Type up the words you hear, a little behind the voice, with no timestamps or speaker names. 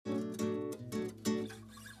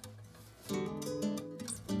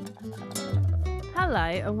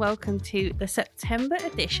Hello and welcome to the September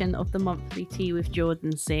edition of the Monthly Tea with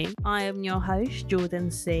Jordan C. I am your host, Jordan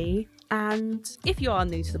C. And if you are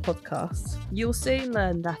new to the podcast, you'll soon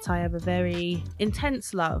learn that I have a very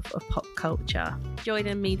intense love of pop culture.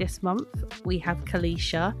 Joining me this month, we have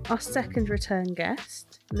Kalisha, our second return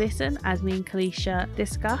guest. Listen as me and Kalisha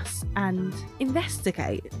discuss and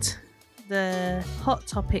investigate the hot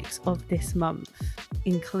topics of this month,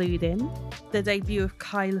 including the debut of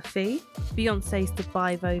Kylie, Beyonce's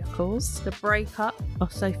Dubai vocals, the breakup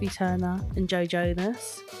of Sophie Turner and Joe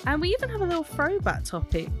Jonas, and we even have a little throwback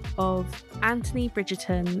topic of Anthony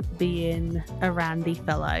Bridgerton being a Randy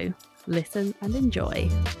fellow. Listen and enjoy.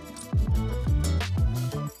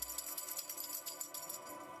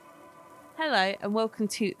 Hello and welcome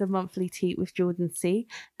to the Monthly Tea with Jordan C.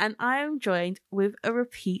 And I am joined with a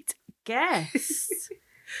repeat guest.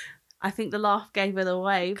 I think the laugh gave it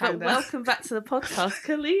away, but welcome back to the podcast,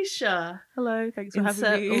 Kalisha. Hello, thanks for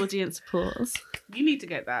having me. Audience applause. You need to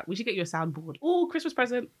get that. We should get you a soundboard. Oh, Christmas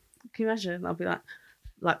present. Can you imagine? I'll be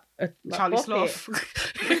like Charlie Sloth.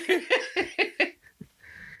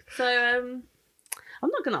 So, I'm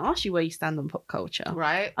not going to ask you where you stand on pop culture.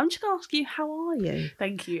 Right. I'm just going to ask you, how are you?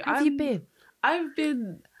 Thank you. How have you been? I've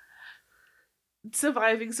been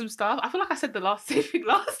surviving some stuff. I feel like I said the same thing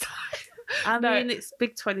last time. I mean, it's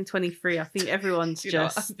big 2023. I think everyone's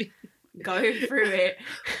just going through it.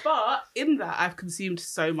 But in that, I've consumed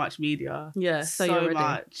so much media. Yeah, so you're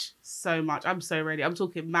ready. So much. I'm so ready. I'm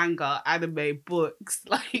talking manga, anime, books,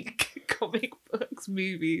 like comic books,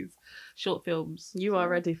 movies, short films. You are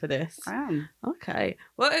ready for this. I am. Okay.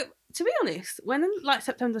 Well, to be honest, when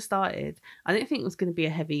September started, I didn't think it was going to be a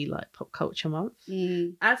heavy pop culture month.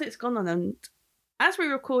 As it's gone on, and as we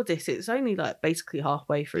record this, it's only basically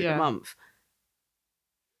halfway through the month.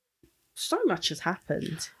 So much has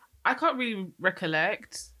happened. I can't really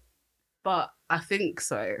recollect, but I think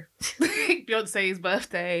so. Beyonce's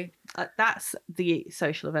birthday. That's the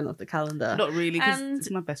social event of the calendar. Not really, because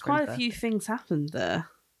it's my best friend's quite a few things happened there.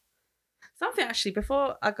 Something actually,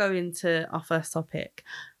 before I go into our first topic,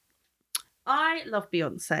 I love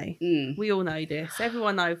Beyonce. We all know this.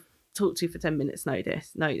 Everyone I've talked to for 10 minutes know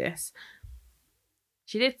this.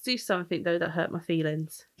 She did do something, though, that hurt my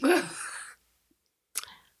feelings.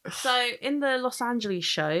 So, in the Los Angeles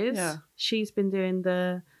shows, she's been doing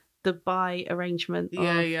the Dubai arrangement of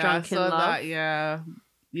Drunken I saw Love. that, yeah.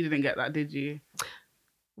 You didn't get that, did you?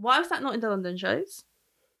 Why was that not in the London shows?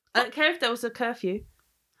 I don't care if there was a curfew.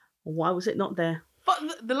 Why was it not there?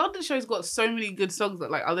 But the London shows got so many good songs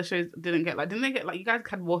that other shows didn't get. Didn't they get you guys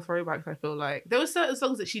had more throwbacks? I feel like there were certain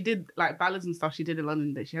songs that she did, ballads and stuff she did in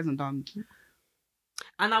London that she hasn't done.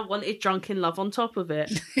 And I wanted Drunken Love on top of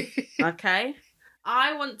it. Okay,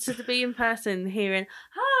 I wanted to be in person hearing.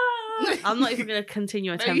 Ah! I'm not even going to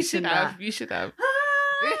continue attempting that. You should have.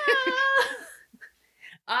 Ah!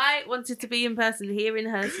 I wanted to be in person hearing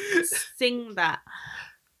her sing that.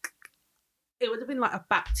 It would have been like a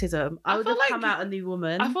baptism. I would have come out a new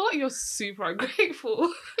woman. I feel like you're super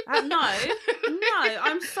ungrateful. No,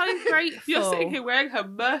 I'm so grateful. You're sitting here wearing her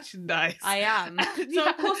merchandise. I am. So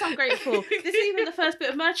of course I'm grateful. This is even the first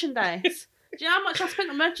bit of merchandise. Do you know how much I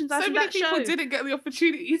spent on merchandise in that show? So many people didn't get the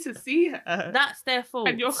opportunity to see her. That's their fault.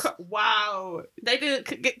 And you're wow. They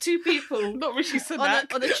didn't get two people not Rishi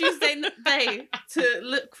Sunak on a Tuesday day to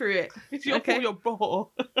look through it. It's your fault you're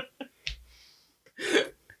poor.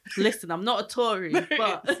 Listen, I'm not a Tory,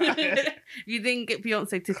 but you didn't get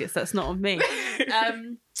Beyonce tickets. That's not on me.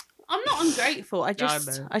 I'm not ungrateful. I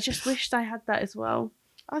just wished I had that as well.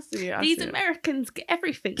 I see. These Americans get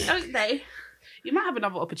everything, don't they? You might have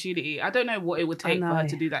another opportunity. I don't know what it would take for her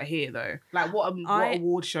to do that here, though. What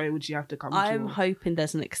award show would she have to come to? I'm hoping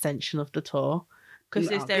there's an extension of the tour. Because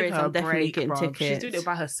if there is, I'm definitely getting tickets. She's doing it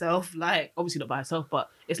by herself. Obviously not by herself, but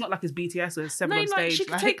it's not like it's BTS or it's 7 on stage. She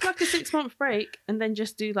could take a 6-month break and then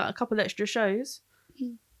just do a couple extra shows.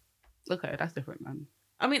 Okay, that's different, man.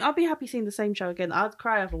 I mean, I'd be happy seeing the same show again. I'd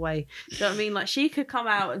cry either way. Do you know what I mean? She could come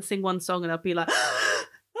out and sing one song and I'd be like, oh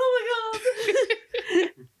my God.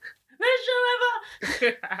 Best show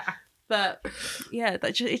ever. But yeah,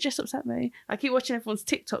 it just upset me. I keep watching everyone's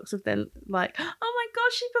TikToks of them oh my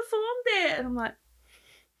God, she performed it. And I'm like,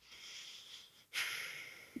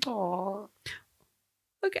 oh,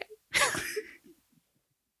 okay.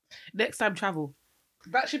 Next time, travel.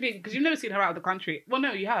 That should be because you've never seen her out of the country. Well,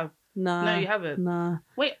 no, you have. No, you haven't. Nah.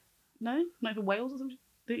 Wait, no, not even Wales or something.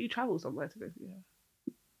 Didn't you travel somewhere to go see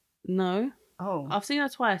her? No. Oh, I've seen her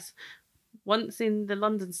twice. Once in the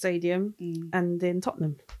London Stadium and in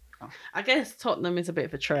Tottenham. Oh. I guess Tottenham is a bit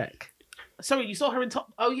of a trek. Sorry, you saw her in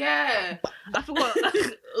top. Oh yeah, I forgot.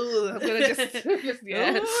 I'm gonna just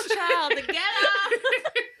yeah. Ooh, child, get up.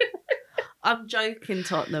 I'm joking,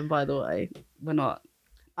 Tottenham, by the way. We're not.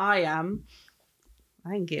 I am.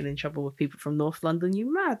 I ain't getting in trouble with people from North London.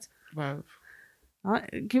 You mad? Bro.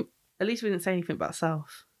 At least we didn't say anything about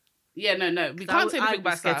South. Yeah, no. We can't say anything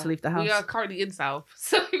about scared South. To leave the house. We are currently in South.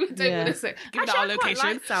 So we don't want to say. Give that our location.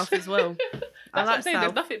 I like South as well. That's what I'm saying.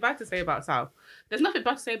 There's nothing bad to say about South. There's nothing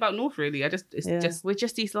bad to say about North, really. We're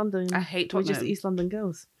just East London. I hate Tottenham. We're just East London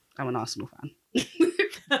girls. I'm an Arsenal fan.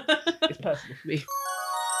 It's personal for me.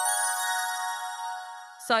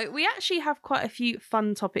 So we actually have quite a few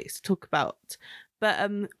fun topics to talk about, but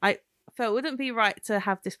I felt it wouldn't be right to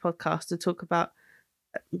have this podcast to talk about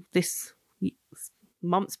this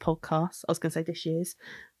month's podcast. I was going to say this year's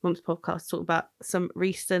month's podcast, talk about some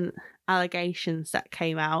recent allegations that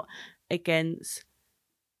came out against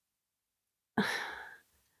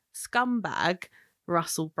scumbag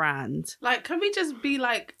Russell Brand. Like, can we just be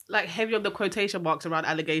like heavy on the quotation marks around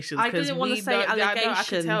allegations? I didn't want to say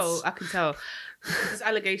allegations. I can tell. This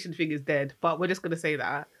allegation thing is dead, but we're just going to say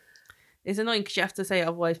that. It's annoying because you have to say it,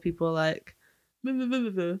 otherwise people are like...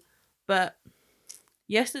 But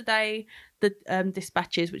yesterday, the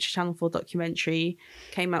Dispatches, which is Channel 4 documentary,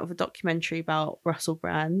 came out with a documentary about Russell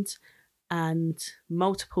Brand, and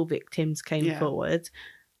multiple victims came forward.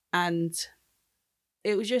 And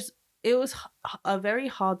it was a very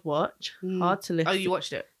hard watch, hard to listen. Oh, you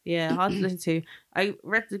watched it? Yeah, hard to listen to. I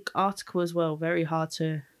read the article as well, very hard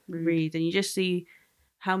to read. And you just see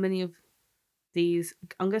how many of these,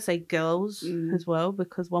 I'm going to say girls as well,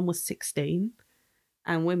 because one was 16,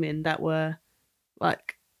 and women that were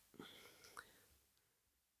like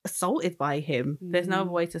assaulted by him. There's no other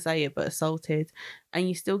way to say it, but assaulted. And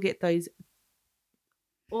you still get those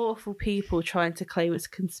awful people trying to claim it's a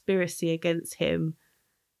conspiracy against him.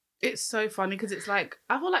 It's so funny because it's like,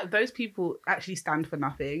 I feel like those people actually stand for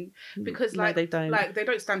nothing, because like, no, they don't. Like, they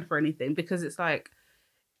don't stand for anything, because it's like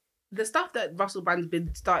the stuff that Russell Brand's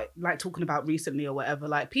been talking about recently or whatever,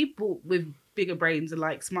 like people with bigger brains and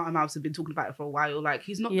like smarter mouths have been talking about it for a while. Like,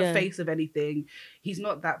 he's not the face of anything. He's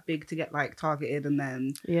not that big to get like targeted, and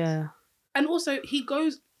then and also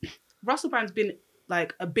Russell Brand's been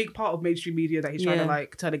like a big part of mainstream media that he's trying to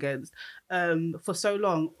like turn against for so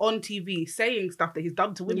long on TV, saying stuff that he's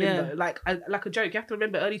done to women though. Like a joke. You have to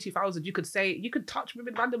remember, early 2000s, you could touch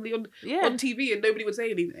women randomly on TV and nobody would say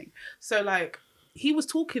anything. So like, he was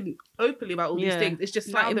talking openly about all these things. It's just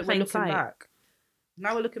now that we're looking back.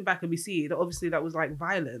 Now we're looking back and we see that obviously that was like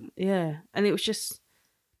violent. Yeah. And it was just,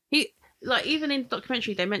 like, even in the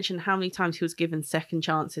documentary, they mentioned how many times he was given second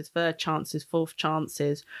chances, third chances, fourth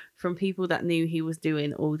chances from people that knew he was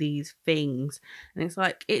doing all these things. And it's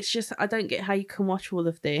like, it's just, I don't get how you can watch all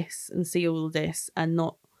of this and see all of this and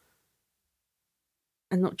not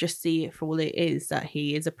just see it for all it is, that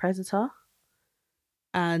he is a predator.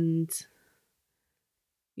 And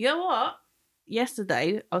you know what?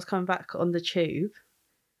 Yesterday, I was coming back on the tube,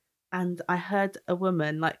 and I heard a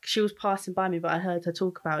woman, like, she was passing by me, but I heard her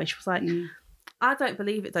talk about it. She was like, I don't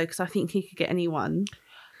believe it though, because I think he could get anyone.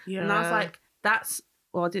 Yeah. And I was like,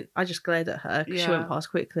 I just glared at her because she went past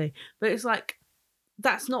quickly. But it's like,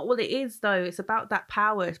 that's not what it is though. It's about that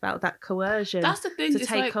power. It's about that coercion. That's the thing. To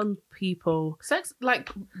take on people.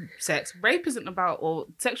 Rape isn't about, or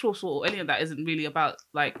sexual assault or any of that isn't really about,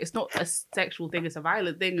 like, it's not a sexual thing. It's a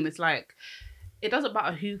violent thing. And it's like, it doesn't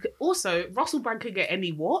matter who. Also, Russell Brand could get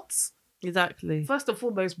any what? Exactly. First and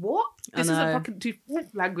foremost, what? This is a fucking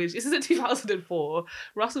language. This isn't 2004.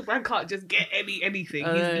 Russell Brand can't just get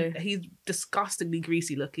anything. He's disgustingly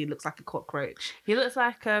greasy looking. Looks like a cockroach. He looks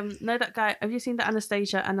like that guy. Have you seen the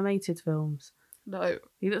Anastasia animated films? No.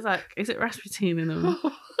 He looks like, is it Rasputin in them?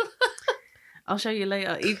 I'll show you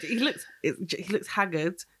later. He looks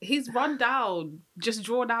haggard. He's run down, just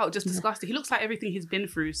drawn out, just disgusting. He looks like everything he's been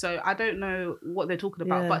through. So I don't know what they're talking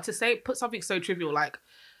about. But to put something so trivial like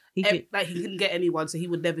he can get anyone, so he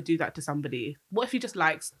would never do that to somebody. What if he just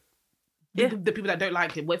likes the people that don't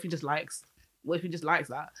like him? What if he just likes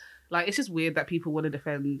that? Like, it's just weird that people want to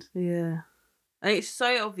defend. Yeah. And it's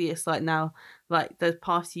so obvious, like, now, like, the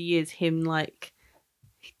past few years, him, like,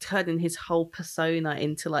 turning his whole persona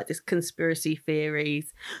into like this conspiracy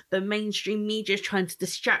theories. The mainstream media is trying to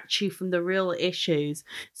distract you from the real issues.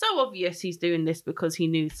 So obvious he's doing this because he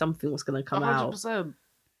knew something was going to come 100%.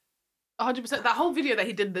 100%. That whole video that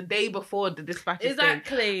he did the day before the Dispatches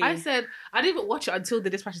thing. I said, I didn't even watch it until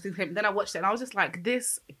the Dispatches thing came. Then I watched it and I was just like,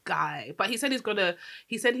 this guy. But he said he's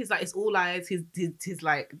like, it's all lies. He's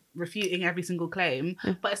like refuting every single claim.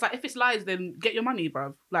 Yeah. But it's like, if it's lies, then get your money,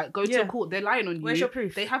 bruv. Like, go to court. They're lying on you. Where's your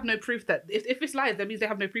proof? They have no proof that, if it's lies, that means they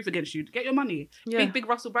have no proof against you. Get your money. Yeah. Big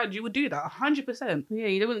Russell Brand, you would do that 100%. Yeah,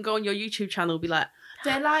 you wouldn't go on your YouTube channel and be like,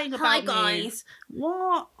 they're lying about me. Hi guys.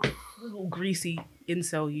 What? Little greasy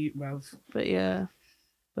incel you, bruv. But yeah,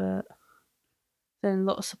 but then a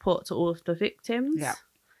lot of support to all of the victims. Yeah.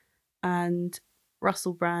 And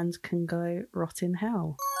Russell Brand can go rot in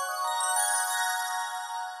hell.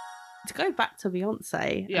 To go back to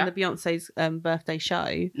Beyonce and the Beyonce's birthday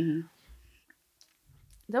show,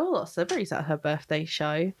 there were a lot of celebrities at her birthday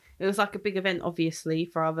show. It was like a big event, obviously,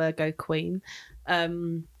 for our Virgo queen.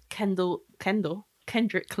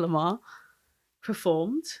 Kendrick Lamar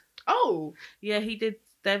performed. Oh, yeah, he did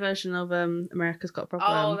their version of America's Got a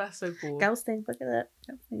Problem. Oh, that's so cool. Girls think, look at that.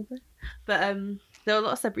 But there were a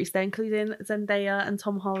lot of celebrities there, including Zendaya and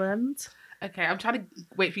Tom Holland. Okay, I'm trying to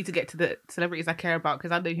wait for you to get to the celebrities I care about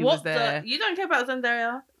because I know who was there. You don't care about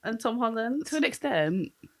Zendaya and Tom Holland? To an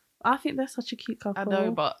extent. I think they're such a cute couple. I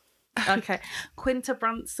know, but... Okay. Quinta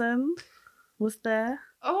Brunson was there.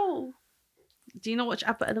 Oh. Do you not watch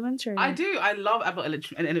Abbott Elementary? I do. I love Abbott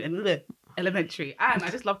Elementary. And I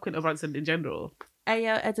just love Quinta Brunson in general.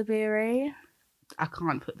 Ayo Edebiri. I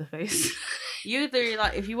can't put the face. You do,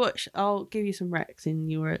 like, if you watch, I'll give you some recs and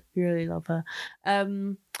you really love her.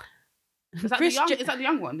 Is that the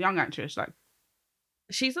young one? The young actress? Like,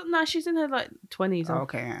 she's in her, like, 20s. Oh,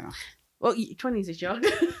 okay, yeah. Well, 20s is young.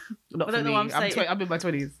 Not I don't know what I'm saying. I'm in my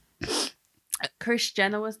 20s. Kris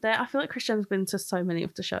Jenner was there. I feel like Kris Jenner's been to so many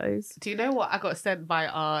of the shows. Do you know what I got sent by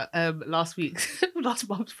our last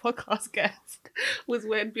month's podcast guest was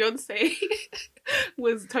when Beyonce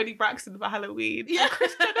was Toni Braxton for Halloween. Yeah,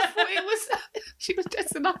 Kris Jenner thought she was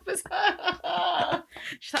dressing up as her.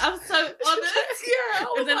 She's like, I'm so honoured. Yeah,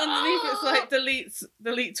 and then underneath it's like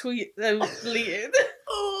delete tweet, deleted.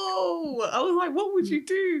 Oh, I was like, what would you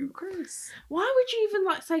do, Kris? Why would you even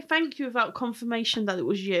like say thank you without confirmation that it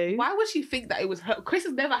was you? Why would she think that it was her? Kris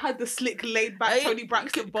has never had the slick, laid back Toni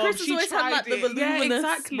Braxton bomb. Kris has always had like the voluminous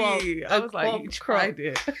exactly. I was like, you tried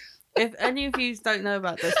it. If any of you don't know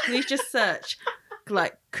about this, please just search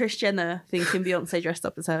like Kris Jenner thinking Beyonce dressed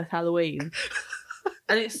up as her Halloween.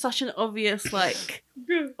 And it's such an obvious like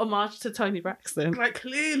homage to Toni Braxton. Like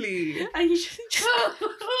clearly. And you just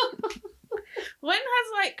when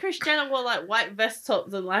has like Kris Jenner wore like white vest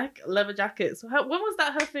tops and like leather jackets? When was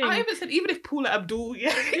that her thing? I even said even if Paula Abdul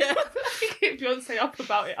hit Beyonce up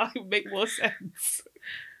about it, I would make more sense.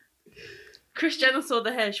 Kris Jenner saw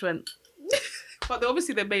the hair, she went. But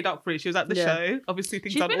obviously they made up for it. She was at the show. Obviously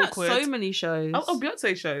things are awkward. At so many shows. Oh,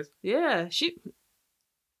 Beyonce shows. Yeah, she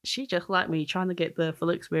just like me trying to get the full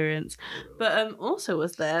experience. But also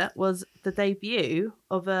was the debut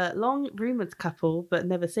of a long rumoured couple but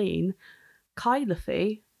never seen,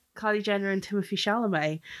 Kylie Jenner and Timothee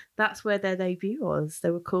Chalamet. That's where their debut was.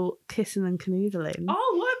 They were called Kissing and Canoodling.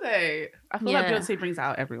 Oh, were they? I feel like Beyonce brings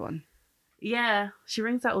out everyone. Yeah, she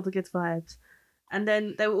brings out all the good vibes. And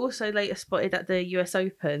then they were also later spotted at the US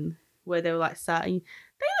Open where they were like sat and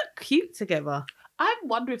they look cute together. I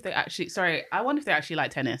wonder if they actually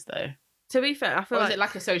like tennis though. To be fair, I feel is it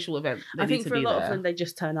like a social event? I think for a lot of them they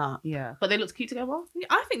just turn up. Yeah. But they look cute together? Yeah,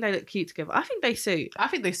 I think they look cute together. I think they suit. I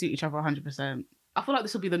think they suit each other 100%. I feel like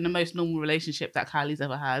this will be the most normal relationship that Kylie's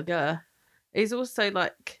ever had. Yeah. It's also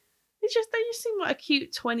like they just seem like a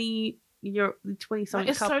cute 20-something couple.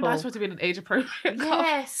 It's so nice for it to be an age-appropriate couple.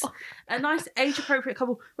 Yes. A nice age-appropriate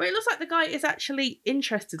couple where it looks like the guy is actually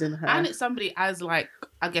interested in her. And it's somebody as, like,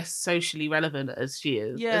 I guess, socially relevant as she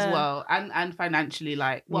is as well. And financially,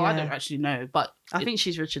 like, well, I don't actually know, but... I think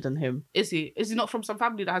she's richer than him. Is he? Is he not from some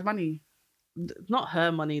family that has money? Not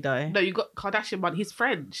her money, though. No, you got Kardashian money. He's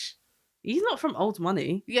French. He's not from old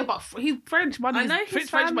money. Yeah, but he's French money. I know his French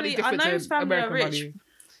family, money different I know his family American are rich. Money.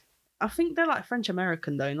 I think they're like French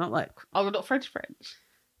American though, not like. Oh, they're not French.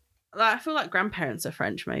 Like I feel like grandparents are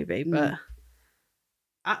French, maybe, but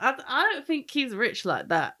I don't think he's rich like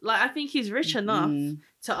that. Like I think he's rich enough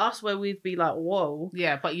to us where we'd be like, whoa.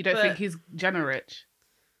 Yeah, but you don't think he's Jenner rich?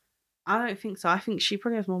 I don't think so. I think she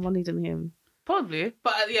probably has more money than him. Probably,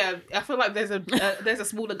 but yeah, I feel like there's a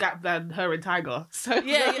smaller gap than her and Tiger. So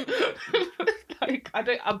yeah. Like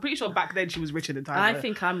I'm pretty sure back then she was richer than Tiger. I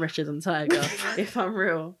think I'm richer than Tiger, if I'm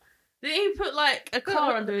real. Did he put like a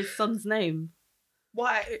car under his son's name?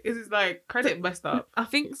 Why is his like credit messed up? I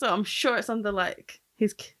think so. I'm sure it's under like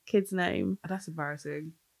his kid's name. That's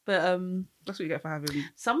embarrassing. But that's what you get for having.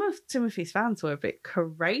 Some of Timothy's fans were a bit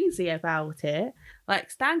crazy about it. Like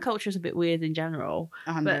stan culture is a bit weird in general,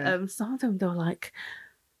 but some of them they were like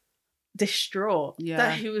distraught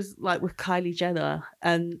that he was like with Kylie Jenner.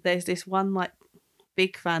 And there's this one like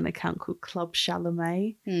big fan account called Club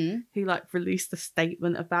Chalamet, who like released a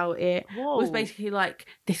statement about it. Whoa. It was basically like,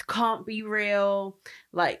 this can't be real.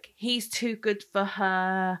 Like, he's too good for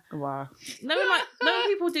her. Wow. No, when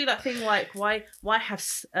people do that thing like, why have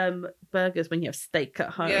burgers when you have steak at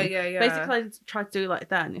home? Yeah. Basically, I tried to do like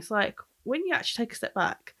that, and it's like, when you actually take a step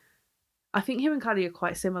back, I think him and Kylie are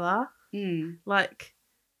quite similar. Like,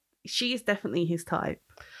 she is definitely his type.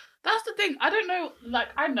 That's the thing. I don't know. Like,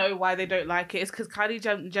 I know why they don't like it. It's because Kylie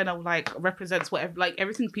Jenner like represents whatever, like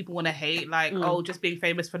everything people want to hate. Like, just being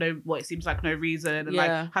famous for what it seems like no reason, and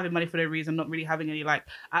like having money for no reason, not really having any like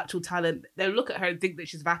actual talent. They'll look at her and think that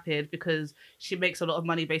she's vapid because she makes a lot of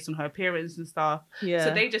money based on her appearance and stuff. Yeah.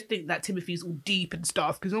 So they just think that Timothy's all deep and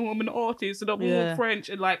stuff because I'm an artist and I'm all French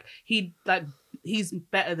and like he's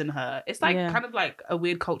better than her. It's like kind of like a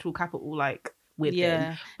weird cultural capital like. With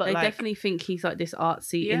him. But they like, definitely think he's like this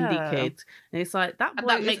artsy indie kid, and it's like that.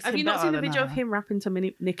 Boy makes have him you not seen the video her. of him rapping to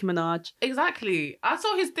Nicki Minaj? Exactly. I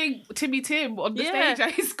saw his thing, Timmy Tim, on the stage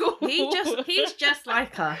at his school. He's just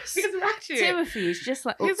like us. He's ratchet. Timothy is just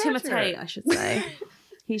like Timothee, I should say.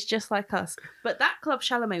 He's just like us. But that Club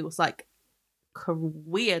Chalamet was like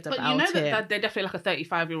weird about it. But you know that they're definitely like a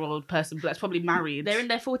 35-year-old person that's probably married. They're in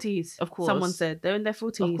their 40s. Of course. Someone said they're in their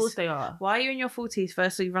 40s. Of course they are. Why are you in your 40s?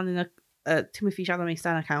 Firstly, running a Timothée Chalamet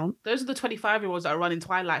stan account. Those are the 25-year-olds that are running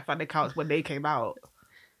Twilight fan accounts when they came out.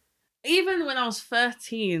 Even when I was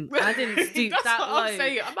 13, I didn't stoop That's that what low. I'm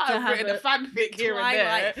saying. I might have written a fanfic here and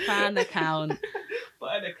there. Twilight fan account.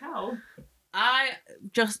 But an account?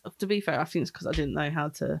 To be fair, I think it's because I didn't know how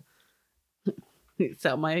to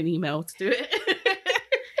set up my own email to do it.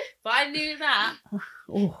 But I knew that.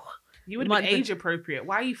 You would have been age appropriate.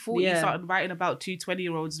 Why are you 40 you started writing about two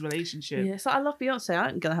 20-year-olds' relationship? Yeah, so I love Beyonce.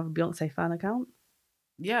 I'm going to have a Beyonce fan account.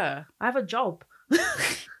 Yeah. I have a job.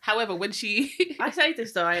 However, when she... I say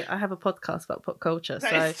this though, I have a podcast about pop culture.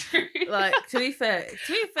 So, like, to be fair,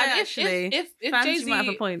 actually, if fans, Jay-Z, you might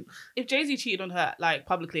have a point. If Jay-Z cheated on her, like,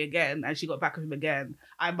 publicly again, and she got back with him again,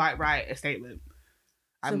 I might write a statement.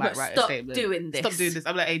 Stop doing this. Stop doing this.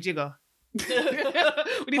 I'm like, hey, Jigger.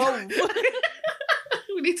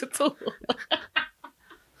 We need to talk.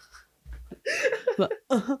 But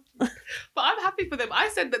I'm happy for them. I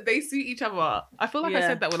said that they suit each other. I feel like I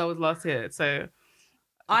said that when I was last here. So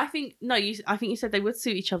I think you said they would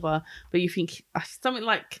suit each other, but you think something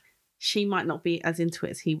like she might not be as into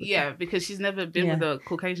it as he would. Yeah, because she's never been with a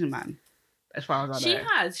Caucasian man, as far as I know. She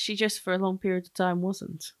has. She just for a long period of time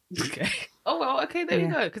wasn't. Okay. Oh well. Okay. There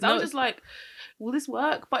you go. Because I was just like, will this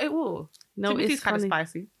work? But it will. No, it's kind of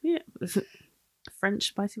spicy. Yeah. French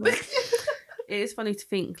spicy word. It is funny to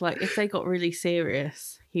think like if they got really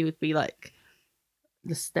serious, he would be like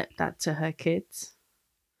the stepdad to her kids.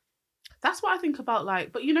 That's what I think about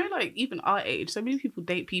like, but you know, like even our age, so many people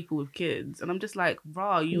date people with kids, and I'm just like,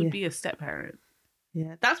 rah, you would be a step parent.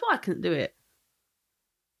 Yeah, that's why I couldn't do it.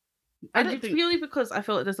 Purely because I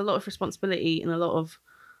feel like there's a lot of responsibility and a lot of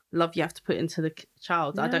love you have to put into the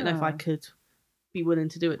child. I don't know if I could be willing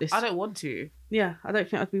to do it. I don't want to. Yeah, I don't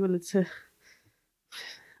think I'd be willing to.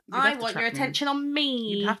 I want your attention on me.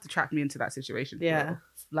 You'd have to track me into that situation. Yeah.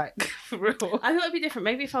 Like, for real. I thought it'd be different.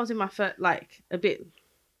 Maybe if I was in my like a bit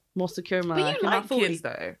more secure in my life. But you like kids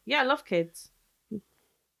though. Yeah, I love kids.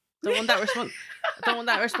 Don't want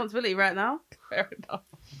that responsibility right now. Fair enough.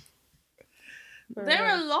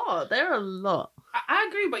 They're a lot. I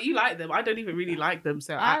agree, but you like them. I don't even really like them,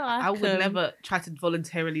 so I would never try to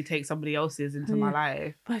voluntarily take somebody else's into my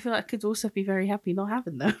life. But I feel like I could also be very happy not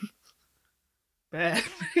having them.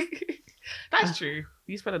 That's true.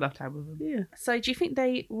 You spend enough time with them. Yeah. So do you think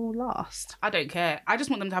they will last? I don't care. I just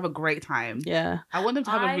want them to have a great time. Yeah. I want them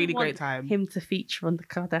to have a really great time. Him to feature on the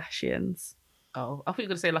Kardashians. Oh, I thought you were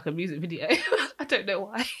going to say like a music video. I don't know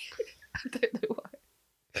why.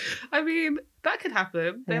 I mean, that could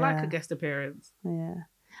happen. They like a guest appearance. Yeah.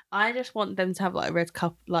 I just want them to have like a red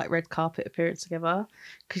carpet appearance together.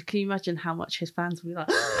 Because can you imagine how much his fans will be like?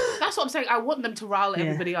 That's what I'm saying. I want them to rile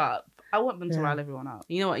everybody up. I want them to rile everyone up.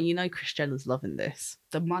 You know what? You know Kris Jenner's loving this.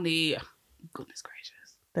 The money. Goodness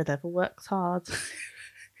gracious. The devil works hard.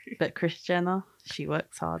 But Kris Jenner, she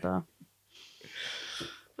works harder.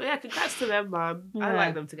 But yeah, congrats to them, man. Yeah. I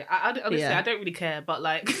like them together. Honestly, I don't really care, but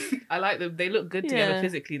like, I like them. They look good together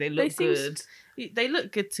physically. They look good. They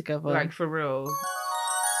look good together. Like, for real.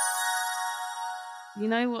 You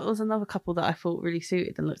know what was another couple that I thought really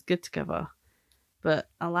suited and looked good together? But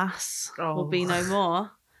alas, will be no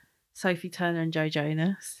more. Sophie Turner and Joe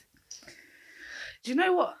Jonas. Do you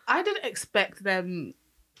know what? I didn't expect them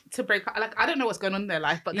to break up. Like, I don't know what's going on in their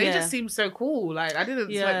life, but they just seem so cool. Like, I didn't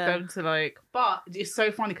expect them to like. But it's so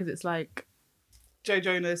funny because it's like Joe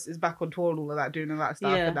Jonas is back on tour and all of that, doing all that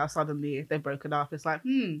stuff, and now suddenly they've broken up. It's like,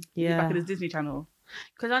 he's back in his Disney Channel.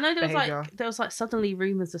 Because I know behavior. there was like suddenly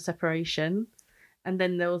rumours of separation, and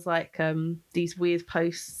then there was like these weird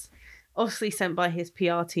posts, obviously sent by his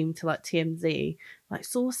PR team to like TMZ, like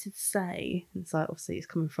sources say. It's like obviously it's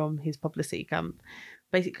coming from his publicity camp,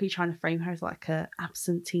 basically trying to frame her as like a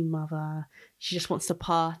absentee mother. She just wants to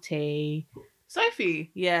party.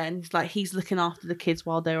 Sophie. Yeah, and it's like he's looking after the kids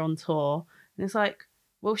while they're on tour. And it's like,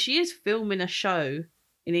 well, she is filming a show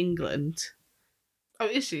in England. Oh,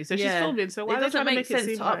 is she? So she's filming. So why does it make sense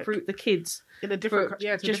it to uproot the kids in a different,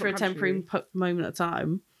 just for a temporary moment of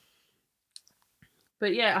time?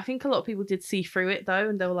 But yeah, I think a lot of people did see through it though,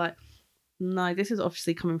 and they were like, "No, this is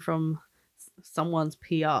obviously coming from someone's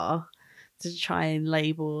PR to try and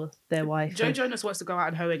label their wife." Joe Jonas wants to go out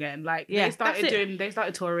and hoe again. Like they started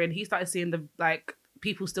touring. He started seeing the like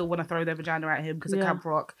people still want to throw their vagina at him because of camp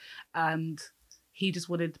rock, and he just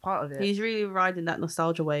wanted part of it. He's really riding that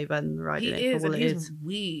nostalgia wave and riding it for what it is. He's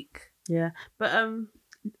weak. Yeah, but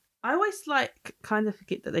I always like kind of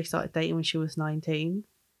forget that they started dating when she was 19.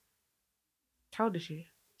 How old is she?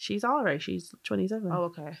 She's our age. She's 27. Oh,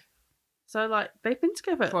 okay. So like they've been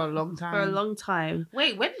together for a long time.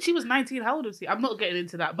 Wait, when she was 19, how old was he? I'm not getting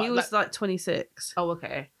into that. But he was like 26. Oh,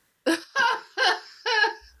 okay.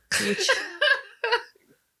 Which...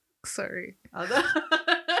 Sorry.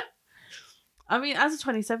 I mean, as a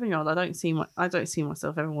 27-year-old, I don't see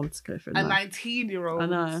myself ever wanting to go for a 19-year-old. I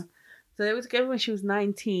know. So they were together when she was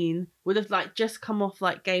 19. Would have like just come off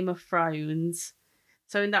like Game of Thrones.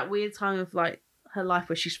 So in that weird time of like her life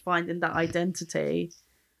where she's finding that identity,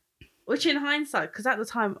 which in hindsight, because at the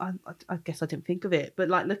time I guess I didn't think of it, but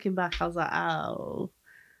like looking back, I was like, oh,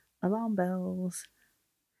 alarm bells.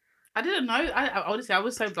 I didn't know. I honestly, I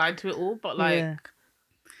was so blind to it all. But like,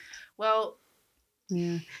 well.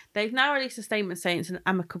 Yeah, they've now released a statement saying it's an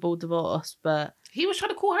amicable divorce, but he was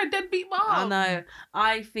trying to call her a deadbeat mom. I know.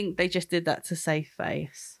 I think they just did that to save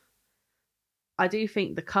face. I do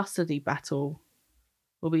think the custody battle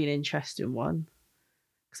will be an interesting one,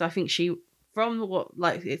 because I think from what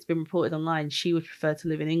like it's been reported online, she would prefer to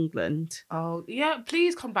live in England. Oh yeah,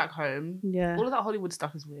 please come back home. Yeah, all of that Hollywood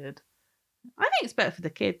stuff is weird. I think it's better for the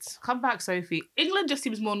kids. Come back, Sophie. England just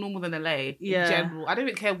seems more normal than LA in general. I don't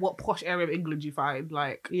even care what posh area of England you find.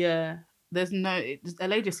 Like, there's no...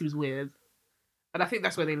 LA just seems weird. And I think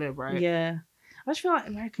that's where they live, right? Yeah. I just feel like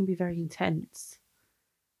America can be very intense.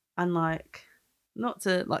 And like, not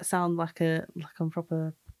to like sound like I'm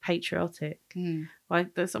proper patriotic.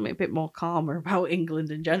 Like, there's something a bit more calmer about England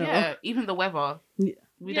in general. Yeah, even the weather. Yeah.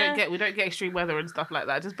 We don't get extreme weather and stuff like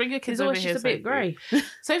that. Just bring your kids over here. It's just a bit grey.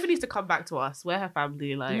 Sophie needs to come back to us. We're her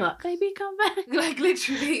family. Like baby, come back. Like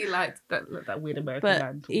literally, like that weird American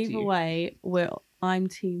man. But either way, I'm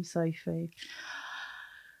Team Sophie.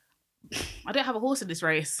 I don't have a horse in this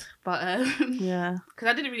race, but because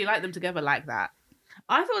I didn't really like them together like that.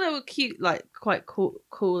 I thought they were cute, like quite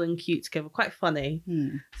cool and cute together, quite funny.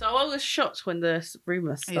 So I was shocked when the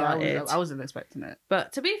rumour started. Yeah, I wasn't expecting it.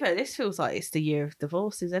 But to be fair, this feels like it's the year of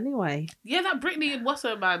divorces anyway. Yeah, that Britney and what's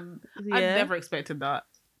her man? Yeah. I never expected that.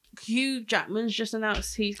 Hugh Jackman's just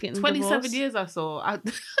announced he's getting 27 divorced. years I saw.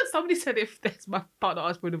 Somebody said if there's my partner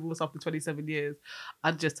asked for a divorce after 27 years,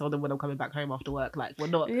 I'd just tell them when I'm coming back home after work. Like, we're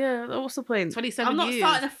not... Yeah, what's the point? 27 years. I'm not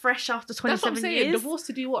starting afresh after 27 years. That's what I'm saying. Divorce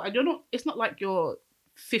to do what? And you're not... It's not like you're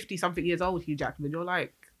 50-something years old, Hugh Jackman. You're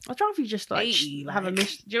like... I'd rather you just like 80, have a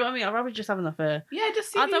mission. Do you know what I mean? I'd rather just have an affair. Yeah,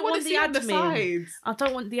 just see I don't want the admin. I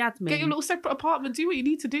don't want the admin. Get your little separate apartment. Do what you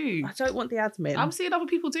need to do. I don't want the admin. I'm seeing other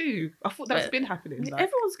people do. I thought that's been happening. Like,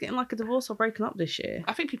 everyone's getting like a divorce or breaking up this year.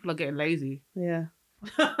 I think people are getting lazy. Yeah.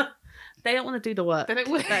 They don't want to do the work. They don't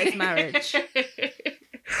want... That is marriage.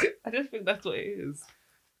 I just think that's what it is.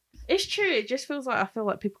 It's true. It just feels like I feel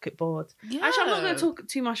like people get bored. Yeah. Actually, I'm not going to talk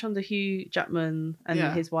too much on the Hugh Jackman and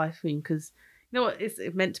his wife thing because you know what? It's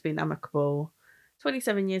meant to be an amicable.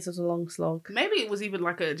 27 years was a long slog. Maybe it was even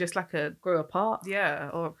like a grew apart. Yeah.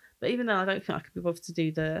 But even then, I don't think I could be bothered to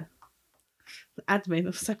do the admin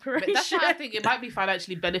of separation. But that's why I think it might be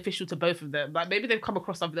financially beneficial to both of them. Like maybe they've come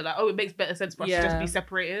across something like, oh, it makes better sense for us to just be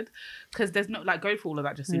separated because there's no like go for all of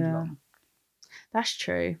that just seems long. That's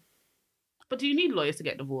true. But do you need lawyers to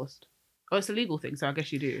get divorced? Oh, it's a legal thing, so I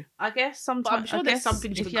guess you do. I guess sometimes. But I'm sure there's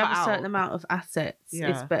something if you have a certain amount of assets,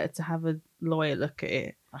 it's better to have a lawyer look at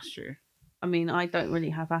it. That's true. I mean, I don't really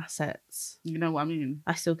have assets. You know what I mean?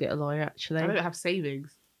 I still get a lawyer, actually. I don't have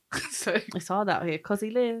savings. So it's hard out here because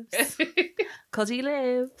he lives. Because he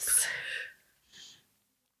lives.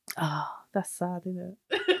 Oh, that's sad, isn't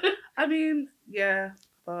it? I mean, yeah,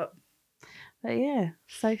 but yeah,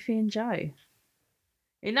 Sophie and Joe.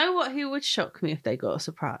 You know what? Who would shock me if they got a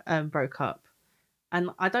surprise broke up?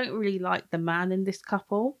 And I don't really like the man in this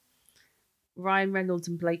couple, Ryan Reynolds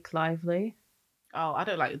and Blake Lively. Oh, I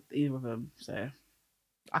don't like either of them, so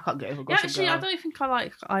I can't get over Yeah, Gossip actually, Girl. I don't think I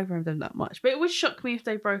like either of them that much. But it would shock me if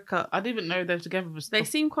they broke up. I didn't even know they were together. They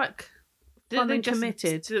seem quite fun and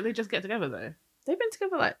committed. Did they just get together though? They've been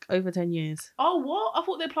together like over 10 years. Oh, what? I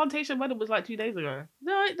thought their plantation wedding was like 2 days ago.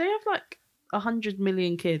 No, they have like 100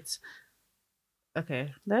 million kids.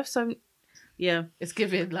 Okay. They have so... Yeah. It's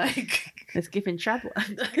giving like... It's giving trad.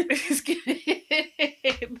 It's giving...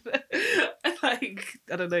 like,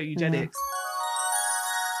 I don't know, eugenics.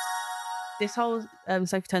 This whole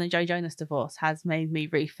Sophie Turner Joe Jonas divorce has made me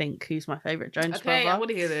rethink who's my favourite Jonas brother. Okay, I want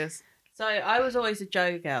to hear this. So I was always a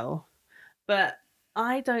Joe girl, but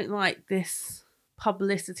I don't like this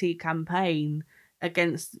publicity campaign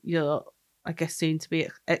against your, I guess, soon-to-be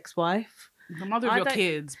ex-wife. The mother of your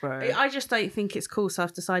kids, bro. I just don't think it's cool, so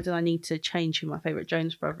I've decided I need to change who my favourite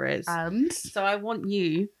Jonas brother is. And? So I want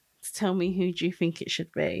you to tell me who do you think it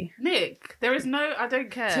should be. Nick. There is no... I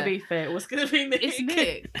don't care. To be fair, it was going to be Nick. It's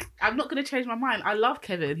Nick. I'm not going to change my mind. I love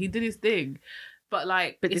Kevin. He did his thing. But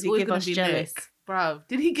like, but it's did he always give going us to be Jealous? Nick. Bruv.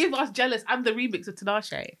 Did he give us Jealous and the remix of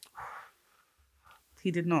Tinashe?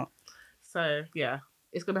 He did not. So, yeah.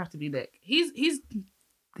 It's going to have to be Nick. He's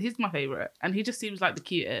my favourite. And he just seems like the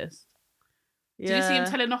cutest. Yeah. Did you see him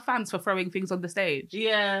telling off fans for throwing things on the stage?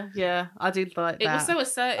 Yeah. I did like that. It was so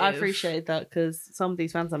assertive. I appreciate that because some of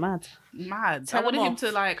these fans are mad. Mad. I wanted him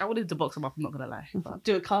to box him up, I'm not going to lie. But...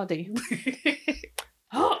 Do a Cardi.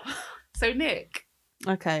 So, Nick.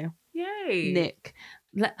 Okay. Yay. Nick.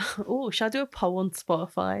 Should I do a poll on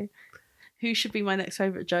Spotify? Who should be my next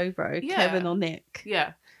favourite Joe bro? Yeah. Kevin or Nick?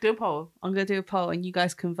 Yeah. Do a poll. I'm going to do a poll and you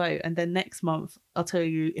guys can vote. And then next month, I'll tell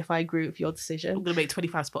you if I agree with your decision. I'm going to make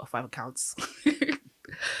 25 Spotify accounts.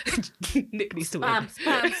 Nick needs to win.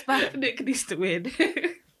 Spam. Nick needs to win.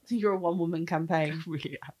 You're a one-woman campaign.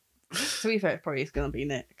 Really am. To be fair, it probably is going to be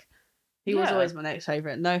Nick. He was always my next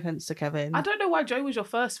favourite. No offence to Kevin. I don't know why Joe was your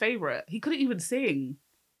first favourite. He couldn't even sing.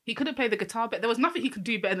 He couldn't play the guitar better. There was nothing he could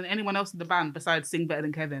do better than anyone else in the band besides sing better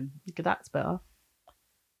than Kevin. He could act better.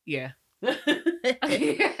 Yeah.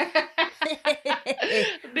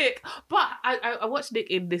 Nick. But I watched Nick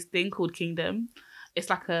in this thing called Kingdom. It's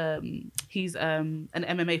like he's an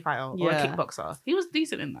MMA fighter or a kickboxer. He was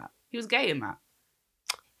decent in that. He was gay in that.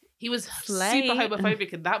 He was super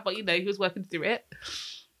homophobic in that, but you know, he was working through it.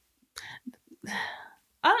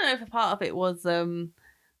 I don't know if a part of it was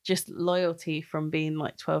just loyalty from being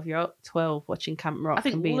like 12 watching Camp Rock. I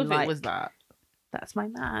think and being all of like, it was that. That's my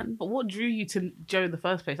man. But what drew you to Joe in the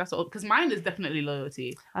first place? That's all. Because mine is definitely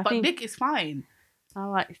loyalty. But Nick is fine. I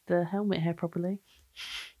liked the helmet hair properly.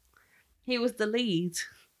 He was the lead.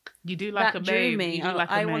 You do like that a drew main. me.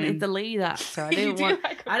 I wanted the lead actor. I didn't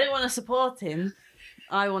want to support him.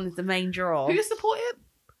 I wanted the main draw. Who you supporting?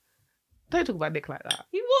 Don't talk about Nick like that.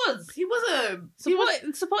 He was. He wasn't.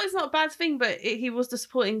 Supporting's not a bad thing, but he was the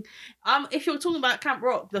supporting. If you're talking about Camp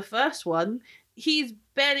Rock, the first one, he's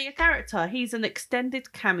barely a character. He's an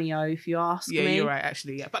extended cameo, if you ask me. Yeah, you're right,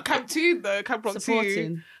 actually. Yeah, but Camp 2 though, Camp Rock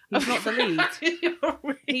 2. He's not the lead.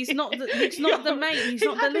 He's not the main. He's not the lead. He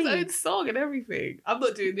had his own song and everything. I'm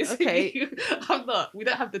not doing this. Okay. I'm not. We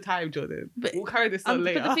don't have the time, Jordan. But we'll carry this on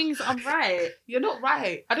later. But the thing is, I'm right. You're not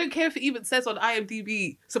right. I don't care if it even says on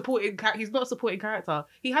IMDb supporting character. He's not a supporting character.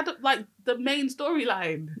 He had like the main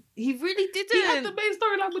storyline. He really didn't. He had the main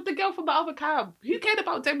storyline with the girl from the other camp. Who cared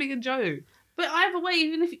about Demi and Joe? But either way,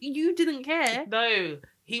 even if you didn't care. No.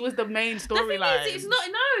 He was the main storyline. The thing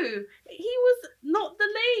is, he was not the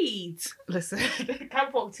lead. Listen,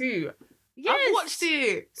 Camp Rock 2. Yes. I've watched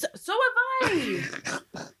it. So have I.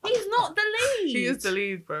 He's not the lead. He is the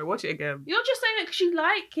lead, bro. Watch it again. You're just saying it because you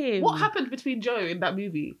like him. What happened between Joe in that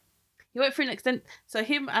movie? He went through an extent. So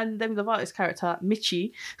him and Demi Lovato's character,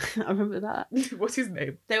 Mitchie, I remember that. What's his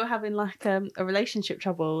name? They were having like a relationship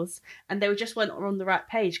troubles, and they just weren't on the right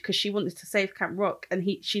page because she wanted to save Camp Rock, and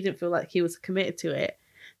she didn't feel like he was committed to it.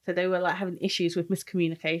 So they were like having issues with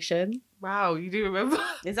miscommunication. Wow, you do remember?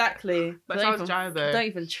 Exactly. That sounds dry though. Don't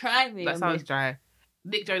even try me. That sounds dry.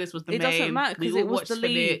 Nick Jonas was the main. It doesn't matter because it was the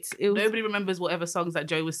lead. Nobody remembers whatever songs that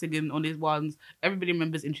Joe was singing on his ones. Everybody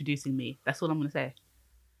remembers Introducing Me. That's all I'm going to say.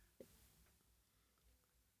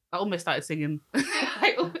 I almost started singing.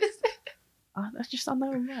 I know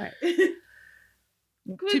I'm right.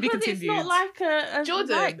 To be continued. It's not like a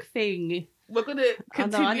Jordan, like thing. We're going to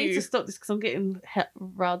continue. I need to stop this because I'm getting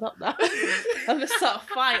riled up now. I'm going to start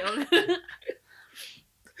a fight.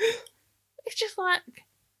 It's just like...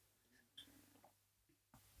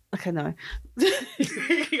 Okay, no.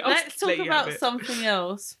 Let's talk about something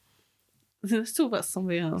else. Let's talk about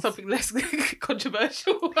something else. Something less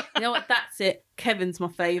controversial. You know what? That's it. Kevin's my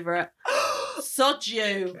favourite. Sod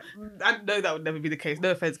you. I know that would never be the case.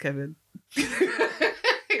 No offense, Kevin.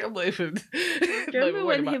 I'm not even. Do you remember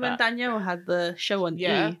when him and Danielle had the show on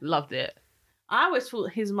Yeah, E? loved it. I always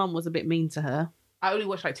thought his mum was a bit mean to her. I only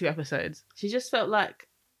watched like 2 episodes. She just felt like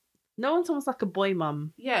no one's almost like a boy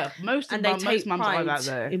mum. Yeah, most Take mums are pride like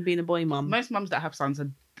that though. in being a boy mum. Most mums that have sons are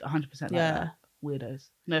 100% like that. Weirdos.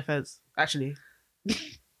 No offense. Actually.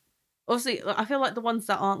 Obviously, I feel like the ones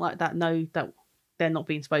that aren't like that know that they're not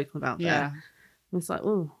being spoken about there. Yeah. It's like,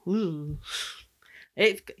 ooh.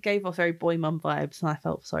 It gave off very boy mum vibes, and I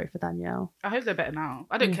felt sorry for Danielle. I hope they're better now.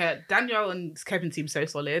 I don't care. Danielle and Kevin seem so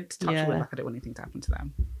solid. Touch wood, like I don't want anything to happen to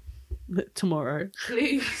them. Tomorrow.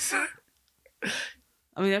 Please.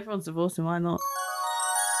 I mean, everyone's divorcing, why not?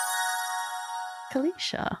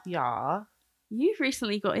 Kalisha. Yeah. You've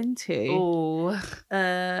recently got into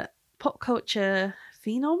pop culture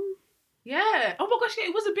phenom. Yeah. Oh my gosh, yeah,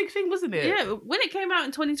 it was a big thing, wasn't it? Yeah, when it came out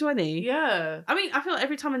in 2020. Yeah. I mean, I feel like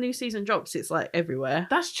every time a new season drops, it's like everywhere.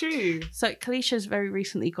 That's true. So Kalisha's very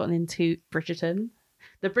recently gotten into Bridgerton,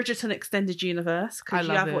 the Bridgerton extended universe, because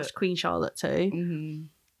you have watched Queen Charlotte too. Mm-hmm.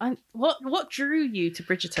 And what drew you to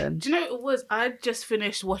Bridgerton? Do you know what it was? I just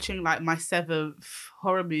finished watching like my 7th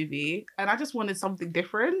horror movie, and I just wanted something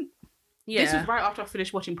different. Yeah. This was right after I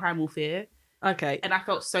finished watching Primal Fear. Okay. And I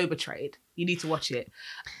felt so betrayed. You need to watch it.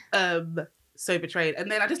 So betrayed.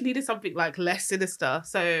 And then I just needed something like less sinister.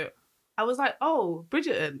 So I was like, oh,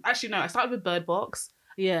 Bridgerton. Actually, no, I started with Bird Box.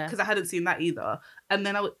 Yeah. Because I hadn't seen that either. And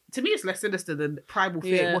then to me, it's less sinister than Primal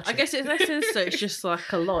Fear. Yeah. I guess it's less sinister. It's just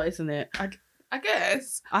like a lot, isn't it? I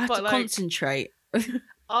guess. I have to concentrate.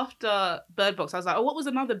 After Bird Box, I was like, oh, what was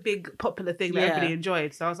another big popular thing that everybody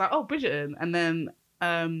enjoyed? So I was like, oh, Bridgerton. And then,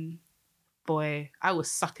 boy, I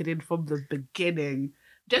was sucking in from the beginning.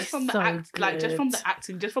 Just from the just from the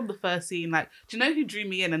acting, just from the first scene. Like, do you know who drew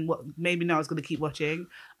me in and what made me know I was going to keep watching?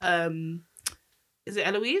 Is it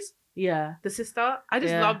Eloise? Yeah. The sister? I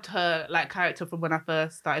just loved her like character from when I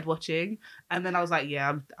first started watching. And then I was like,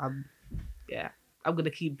 I'm going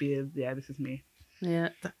to keep being, this is me. Yeah.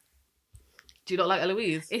 Do you not like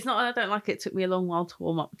Eloise? It's not I don't like it. It took me a long while to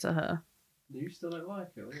warm up to her. You still don't like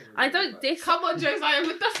it? I don't Come on, Josiah,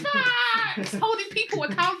 with the facts! Holding people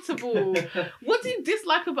accountable. What do you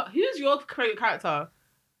dislike about... Who's your favourite character?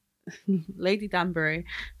 Lady Danbury.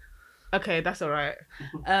 Okay, that's all right.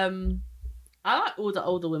 I like all the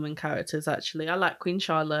older women characters, actually. I like Queen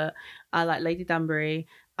Charlotte. I like Lady Danbury.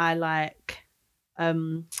 I like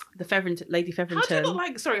Lady Featherington. How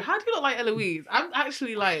do you not like Eloise? I'm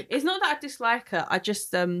actually like... It's not that I dislike her. I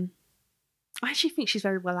just... I actually think she's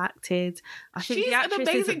very well acted. I think she's an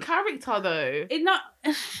amazing character, though.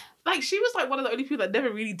 Like, she was like one of the only people that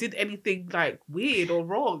never really did anything like weird or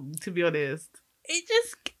wrong, to be honest. It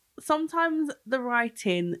just sometimes the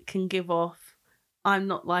writing can give off, I'm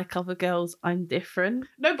not like other girls, I'm different.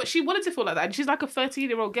 No, but she wanted to feel like that, and she's like a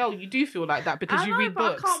 13-year-old girl. You do feel like that because you read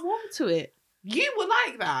books. I can't warm to it. You were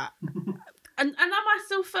like that. And am I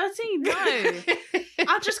still 13? No.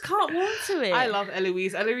 I just can't warm to it. I love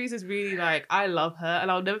Eloise. Eloise is really like, I love her.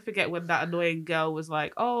 And I'll never forget when that annoying girl was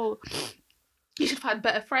like, oh, you should find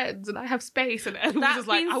better friends and I have space. And Eloise was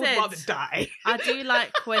like, I would rather die. I do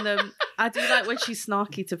like when she's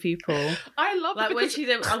snarky to people. I love like it when she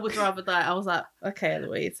did I would rather die. I was like, okay,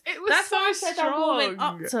 Eloise. It was so strong. I'm warming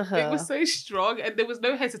up to her. It was so strong and there was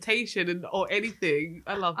no hesitation or anything.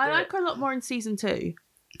 I loved it. I like her a lot more in season 2.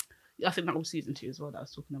 I think that was season 2 as well that I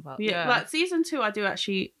was talking about. Yeah. Like season 2, I do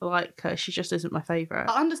actually like her. She just isn't my favourite.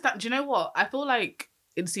 I understand. Do you know what? I feel like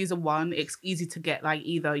in season 1, it's easy to get like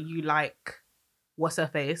either you like what's her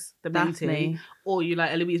face, the main thing, or you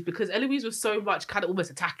like Eloise, because Eloise was so much kind of almost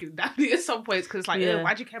attacking Daphne at some points because it's like,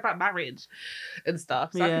 why do you care about marriage and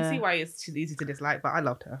stuff? So I can see why she's easy to dislike, but I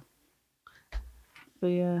loved her. But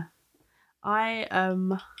yeah, I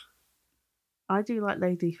do like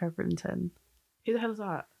Lady Featherington. Who the hell is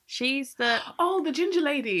that? She's the ginger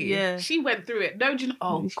lady. Yeah, she went through it. No,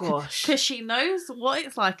 oh gosh, because she knows what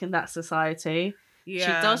it's like in that society. Yeah,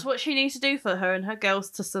 she does what she needs to do for her and her girls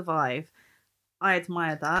to survive. I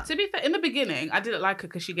admire that. To be fair, in the beginning, I didn't like her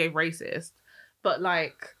because she gave racist, but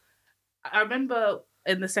like, I remember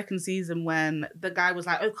in the second season when the guy was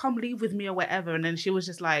like, "Oh, come leave with me" or whatever, and then she was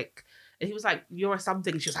just like. And he was like, "You're a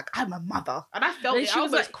something." She was like, "I'm a mother," and I felt it. I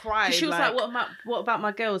almost cried. She was like, "What about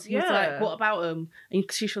my girls?" He was like, "What about them?"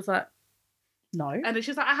 And she was like, "No." And then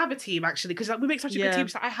she was like, "I have a team actually," because like, we make such a good team.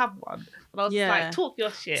 She's like, "I have one," and I was like, "Talk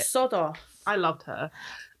your shit." Sod off. I loved her.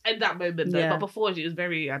 in that moment, though. Yeah. But before, she was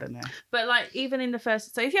very, I don't know. But like even in the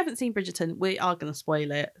first, so if you haven't seen Bridgerton, we are going to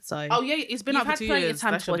spoil it. So Oh yeah, it's been you've out for had 2 plenty years. of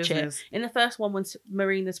time That's to your watch business. it. In the first one, when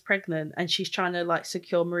Marina's pregnant and she's trying to like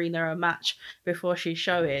secure Marina a match before she's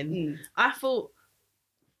showing, I thought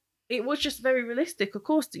it was just very realistic. Of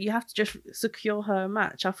course, you have to just secure her a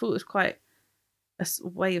match. I thought it was quite a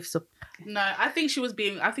way of. No, I think she was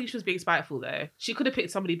being spiteful though. She could have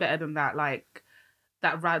picked somebody better than that. Like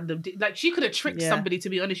that random, like she could have tricked somebody. To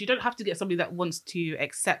be honest, you don't have to get somebody that wants to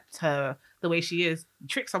accept her the way she is.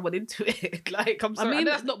 Trick someone into it. Like I'm sorry,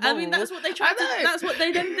 that's not moral. I mean, that's what they tried to. That's what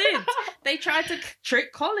they then did. They tried to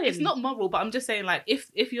trick Colin. It's not moral, but I'm just saying, like, if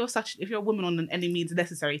you're a woman on an any means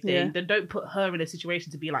necessary thing, then don't put her in a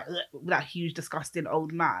situation to be like that huge disgusting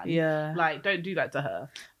old man. Yeah, like don't do that to her.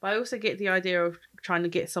 But I also get the idea of trying to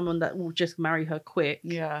get someone that will just marry her quick.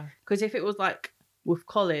 Yeah, because if it was like with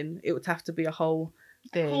Colin, it would have to be a whole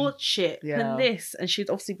courtship and this, and she'd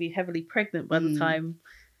obviously be heavily pregnant by the time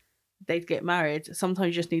they'd get married. Sometimes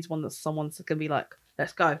you just need one that someone's gonna be like,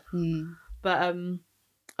 let's go. But I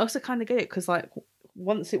also kind of get it because like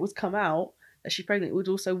once it was come out that she's pregnant,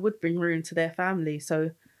 it would bring ruin to their family. So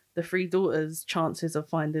the 3 daughters' chances of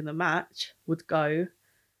finding a match would go.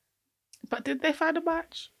 But did they find a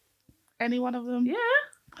match? Any one of them? Yeah.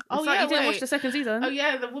 Oh you didn't watch the second season. Oh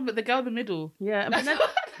yeah, the girl in the middle. Yeah, and I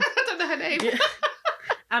don't know her name. Yeah.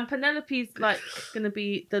 And Penelope's like gonna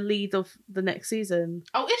be the lead of the next season.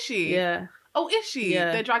 Oh, is she? Yeah. Oh, is she?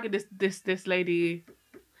 Yeah. They're dragging this lady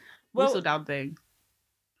whistle down thing.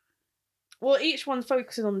 Well, each one's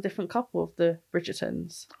focusing on a different couple of the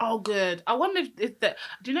Bridgertons. Oh, good. I wonder if that.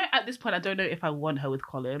 Do you know? At this point, I don't know if I want her with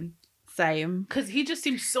Colin. Same, because he just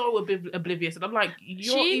seems so oblivious, and I'm like,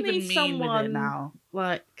 you're even mean someone with it now.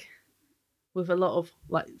 Like with a lot of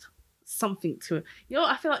like something to it. You know,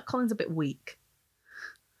 I feel like Colin's a bit weak.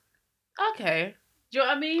 Okay. Do you know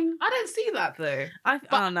what I mean? I don't see that though. I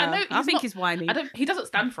don't know. I think he's whiny. He doesn't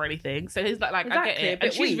stand for anything, so he's like exactly, I get it.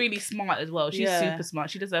 And she's really smart as well. She's super smart.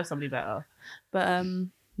 She deserves somebody better. But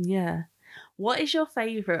yeah. What is your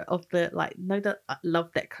favourite of the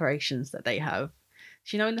love declarations that they have?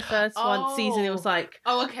 Do you know in the first one season it was like,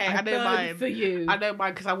 oh okay, I know mine for you. I know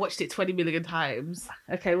mine because I watched it 20 million times.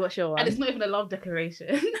 Okay, what's your one? And it's not even a love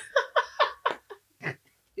declaration.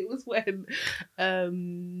 It was when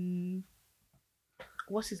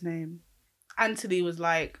what's his name? Anthony was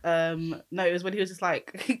like, no, it was when he was just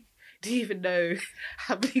like, do you even know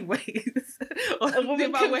how many ways a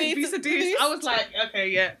woman can be seduced? I was like, okay,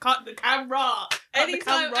 yeah, cut the camera.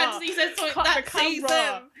 Anytime Anthony says something that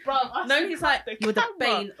season, no, he's like, you're the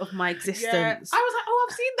bane of my existence. Yeah. I was like, oh,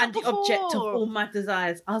 I've seen that and before. the object of all my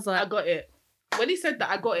desires. I was like, I got it. When he said that,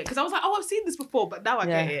 I got it because I was like, oh, I've seen this before, but now I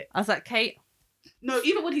get it. I was like, Kate. No,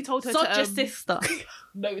 even when he told her to your sister.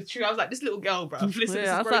 No, it's true. I was like, this little girl, bro. Listen, this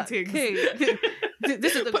is grown things.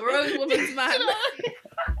 This is the grown woman's man.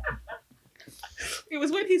 It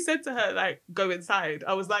was when he said to her, like, go inside.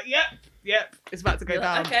 I was like, yep, it's about to go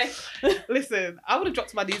down. Okay. Listen, I would have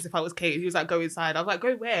dropped my knees if I was Kate. He was like, go inside. I was like,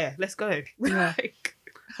 go where? Let's go. Yeah.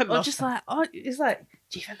 Or just that. It's like,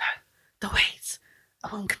 do you even know the ways a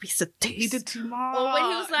woman could be seduced? He did too much. Or when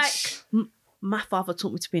he was like, my father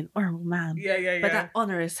taught me to be an honourable man. Yeah. But that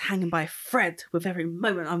honour is hanging by a thread with every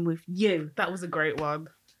moment I'm with you. That was a great one.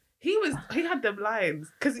 He had them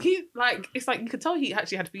lines because he it's like you could tell he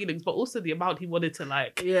actually had feelings, but also the amount he wanted to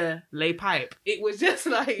lay pipe. It was just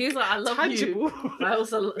like he was like, I love tangible. You.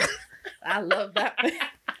 I love that.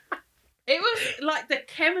 It was like the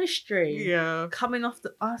chemistry coming off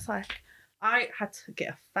the. I was like, I had to get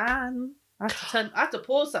a fan. I had to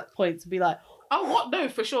pause that point to be like, oh what? No,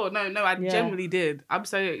 for sure. No, I genuinely did. I'm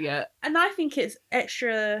so and I think it's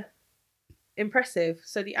extra impressive.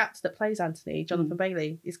 So the actor that plays Anthony, Jonathan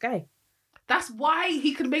Bailey, is gay. That's why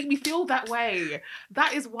he could make me feel that way.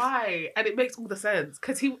 That is why, and it makes all the sense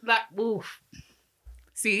because he oof.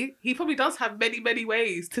 See, he probably does have many, many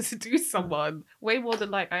ways to seduce someone. Way more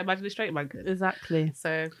than I imagine a straight man could. Exactly.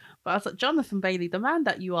 So, but I was like, Jonathan Bailey, the man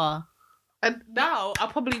that you are. And now I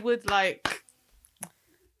probably would I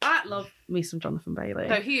love me some Jonathan Bailey.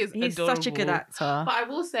 No, he's adorable. Such a good actor. But I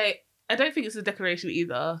will say, I don't think it's a decoration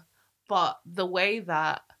either. But the way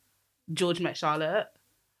that George met Charlotte,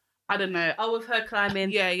 I don't know. Oh, with her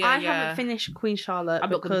climbing. Yeah. I haven't finished Queen Charlotte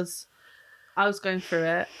because I was going through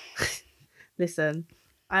it. Listen,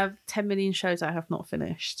 I have 10 million shows I have not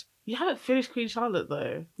finished. You haven't finished Queen Charlotte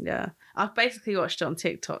though? Yeah. I've basically watched it on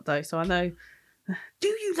TikTok though, so I know. Do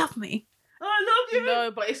you love me? I love you. No,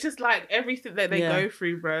 but it's just everything that they go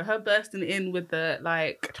through, bro. Her bursting in with the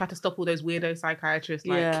try to stop all those weirdo psychiatrists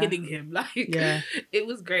killing him. It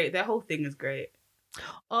was great. Their whole thing is great.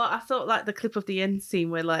 Oh, I thought like the clip of the end scene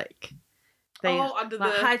where like they under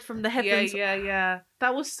like, hide from the heavens. Yeah.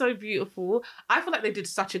 That was so beautiful. I feel like they did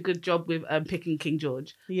such a good job with picking King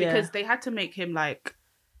George because they had to make him like.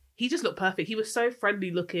 He just looked perfect. He was so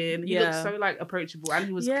friendly looking. He looked so like approachable, and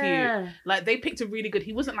he was cute. Like they picked a really good.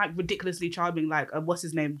 He wasn't like ridiculously charming like what's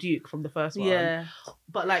his name, Duke from the first one. Yeah,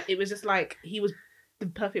 but like it was just like he was the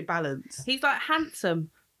perfect balance. He's like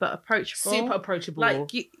handsome but approachable, super approachable.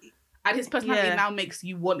 Like and his personality now makes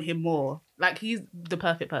you want him more. Like he's the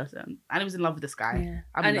perfect person, and he was in love with this guy. Yeah.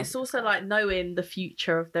 And it's also like knowing the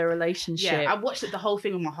future of their relationship. Yeah, I watched the whole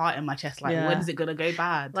thing with my heart in my chest. Like, when is it gonna go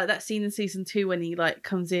bad? Like that scene in season 2 when he like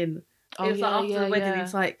comes in. It was like after the wedding.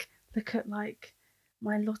 He's like, look at like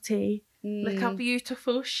my Lottie. Look how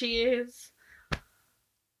beautiful she is.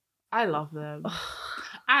 I love them.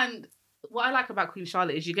 And what I like about Queen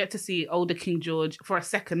Charlotte is you get to see older King George for a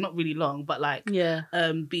second, not really long, but like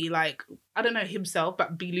be like, I don't know, himself,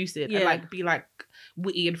 but be lucid and like be like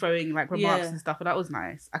witty and throwing like remarks and stuff. And that was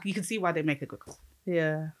nice. You can see why they make a good couple.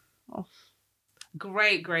 Yeah. Oh.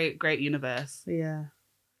 Great universe. Yeah.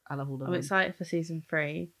 I love all of them. I'm excited for season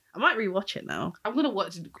 3. I might rewatch it now. I'm gonna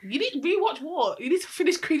watch. You need to rewatch what? You need to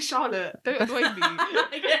finish Queen Charlotte. Don't annoy me.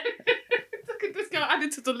 Look at this girl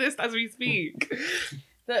added to the list as we speak.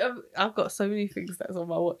 I've got so many things that's on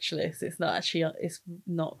my watch list. It's not actually. It's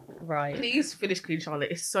not right. Please finish Queen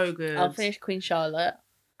Charlotte. It's so good. I'll finish Queen Charlotte.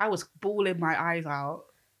 I was bawling my eyes out.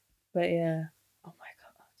 But yeah. Oh my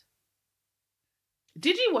god.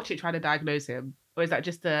 Did you watch it trying to diagnose him, or is that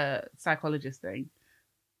just a psychologist thing?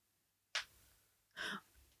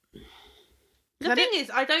 The thing is,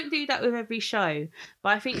 I don't do that with every show, but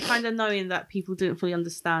I think kind of knowing that people didn't fully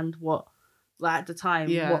understand what, like at the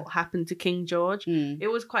time, what happened to King George,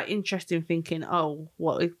 it was quite interesting thinking,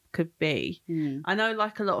 what it could be. I know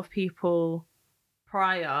like a lot of people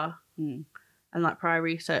prior and like prior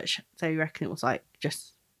research, they reckon it was like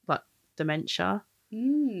just like dementia.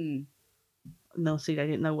 And obviously they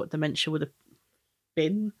didn't know what dementia would have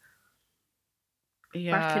been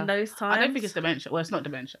back in those times. I don't think it's dementia. Well, it's not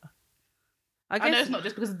dementia. I know it's not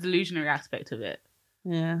just because of the delusionary aspect of it.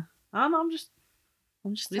 Yeah. I'm just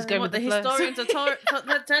telling what the historians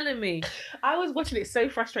are telling me. I was watching it so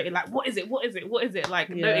frustrated. Like, what is it? Like,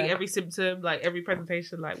 noting every symptom, like, every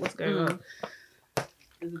presentation, like, what's going on?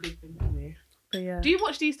 It's a big thing for me. But yeah. Do you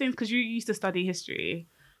watch these things because you used to study history?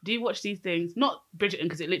 Do you watch these things? Not Bridgerton,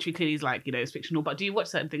 because it literally clearly is like, it's fictional, but do you watch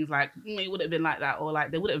certain things like, it would have been like that, or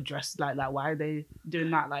like, they would have dressed like that? Why are they doing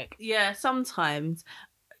that? Like, yeah, sometimes.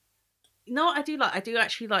 You know what I do like? I do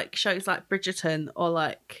actually like shows like Bridgerton or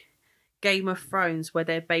like Game of Thrones where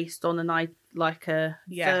they're based on a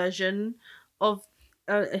version of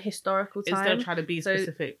a historical time. Instead of trying to be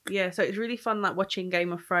specific. Yeah, so it's really fun like watching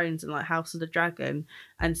Game of Thrones and like House of the Dragon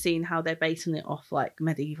and seeing how they're basing it off like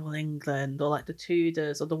medieval England or like the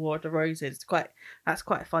Tudors or the War of the Roses. That's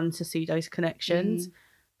quite fun to see those connections.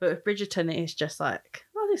 But with Bridgerton, it is just like,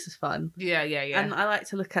 this is fun. Yeah. And I like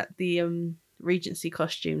to look at the Regency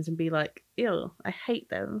costumes and be like, ew, I hate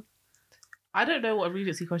them. I don't know what a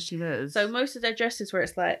Regency costume is. So most of their dresses where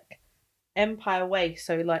it's like empire waist,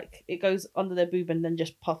 so like it goes under their boob and then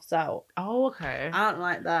just puffs out. Oh, okay. I don't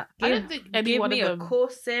like that. I don't think any one of them... Give me a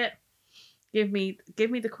corset. Give me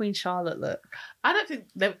the Queen Charlotte look. I don't think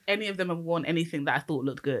any of them have worn anything that I thought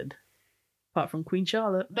looked good. Apart from Queen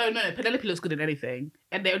Charlotte. No. Penelope looks good in anything.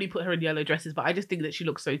 And they only put her in yellow dresses, but I just think that she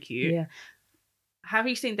looks so cute. Yeah. Have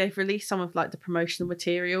you seen they've released some of like the promotional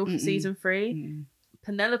material for season 3?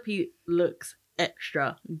 Penelope looks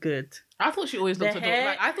extra good. I thought she always looked adorable.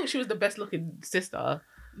 Like, I thought she was the best looking sister.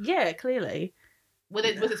 Yeah, clearly. Was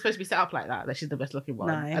it supposed to be set up like that she's the best looking one?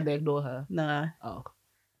 No. And they ignore her? No. Oh.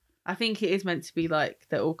 I think it is meant to be like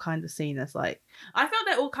they're all kind of seen as like, I felt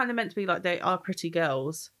they're all kind of meant to be like they are pretty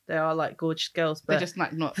girls. They are like gorgeous girls, but they're just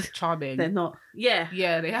like not charming. They're not. Yeah.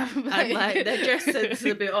 Yeah, they have like their dress sense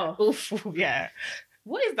is a bit off. Awful, yeah.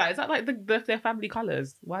 What is that? Is that like their family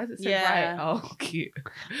colours? Why is it so bright? Oh, cute.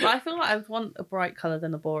 But I feel like I want a bright colour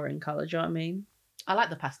than a boring colour. Do you know what I mean? I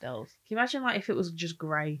like the pastels. Can you imagine like if it was just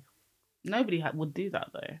grey? Nobody would do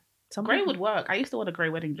that though. Grey would work. I used to want a grey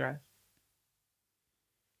wedding dress.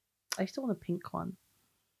 I used to want a pink one.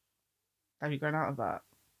 Have you grown out of that?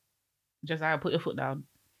 Josiah, put your foot down.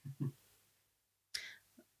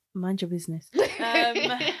 Mind your business. What's your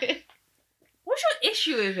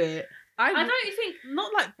issue with it? I don't think,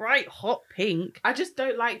 not like bright hot pink. I just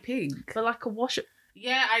don't like pink. But like a wash.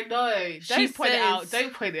 Yeah, I know. Don't point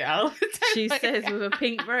it out. She says with a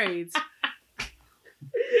pink braids.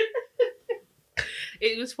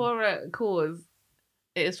 It was for a cause.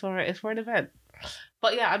 It's for an event.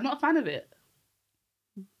 But yeah, I'm not a fan of it.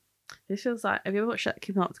 This feels like, have you ever watched that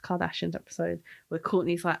Keeping Up with the Kardashians episode where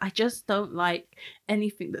Courtney's like, I just don't like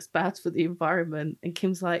anything that's bad for the environment, and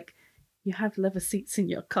Kim's like, you have leather seats in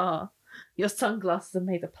your car. Your sunglasses are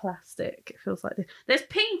made of plastic. It feels like this. There's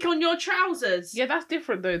pink on your trousers. Yeah, that's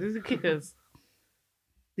different though. These are kickers.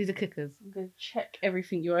 These are kickers. I'm going to check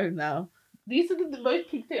everything you own now. These are the most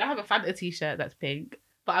pink things. I have a Fanta t-shirt that's pink,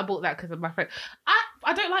 but I bought that because of my friend.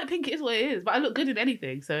 I don't like pink. It is what it is, but I look good in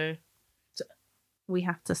anything, so... We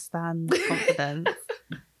have to stand confidence.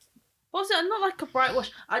 Also, I'm not like a bright wash.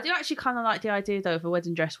 I do actually kind of like the idea though of a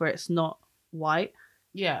wedding dress where it's not white.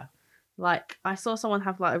 Yeah. Like, I saw someone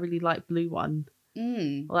have like a really light blue one.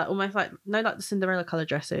 Like almost like, like the Cinderella colour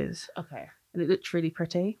dresses. Okay. And it looked really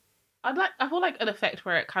pretty. I feel like an effect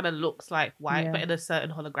where it kind of looks like white, but in a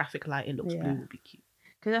certain holographic light, it looks blue would be cute.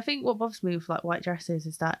 Because I think what bothers me with like white dresses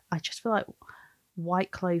is that I just feel like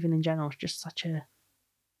white clothing in general is just such a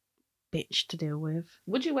bitch to deal with.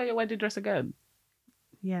 Would you wear your wedding dress again?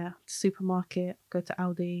 Yeah. Supermarket, go to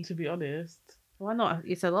Aldi. To be honest. Why not?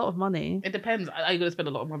 It's a lot of money. It depends. Are you going to spend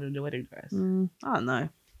a lot of money on your wedding dress? I don't know.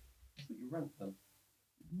 You rent them.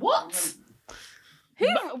 What? Who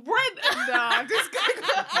rent? Nah, this guy.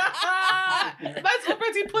 Man's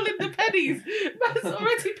already pulling the pennies. Man's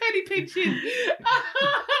already penny pinching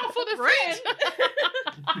for the fridge.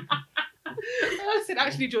 I said,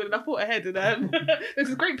 actually, Jordan, I thought ahead, and there's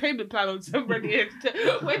a great payment plan on some wedding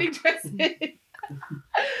dresses.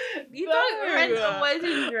 You don't rent a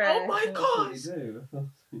wedding dress. Oh my gosh.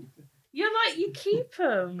 You're like, you keep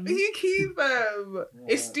them. You keep them. Yeah.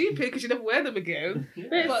 It's stupid because you never wear them again. But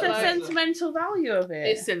it's the like, sentimental value of it.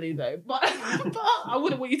 It's silly though. But I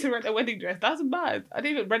wouldn't want you to rent a wedding dress. That's mad. I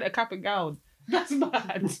didn't even rent a cap and gown. That's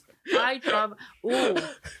mad. I'd rather...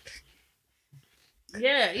 Oh.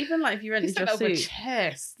 Yeah, even like if you rented your suit.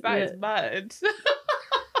 Chest. That is mad.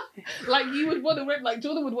 Like you would want to rent, like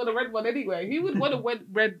Jordan would want to rent one anyway. He would want to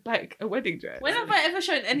rent like a wedding dress. When have I ever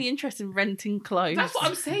shown any interest in renting clothes? That's what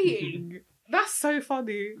I'm saying. That's so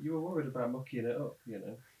funny. You were worried about mucking it up, you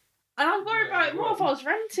know. And I'm worried about it more if I was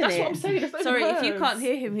renting That's it. what I'm saying. Sorry, if you can't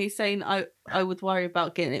hear him, he's saying I would worry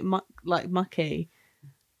about getting it mucky.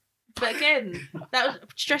 But again, that would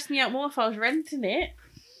stress me out more if I was renting it.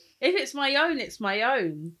 If it's my own, it's my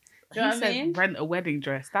own. Do you know what I mean? Rent a wedding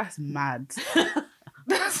dress. That's mad.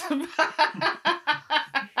 That's mad.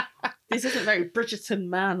 This isn't very Bridgerton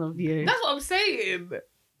man of you. That's what I'm saying.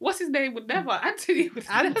 What's his name would never. Anthony would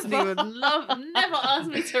never ask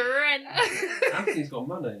me to rent. Anthony's got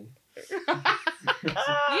money. You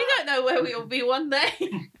don't know where we'll be one day.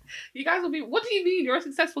 You guys will be. What do you mean? You're a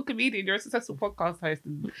successful comedian. You're a successful podcast host.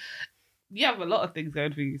 And you have a lot of things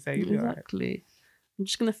going for you. So exactly. Right. I'm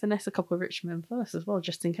just gonna finesse a couple of rich men first as well,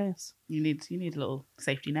 just in case. You need a little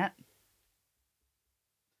safety net.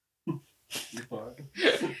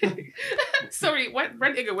 Sorry,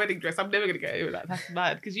 renting a wedding dress. I'm never gonna get over that. That's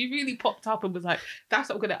mad because you really popped up and was like, "That's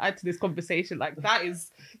what I'm gonna add to this conversation." Like that is,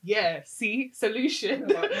 see, solution.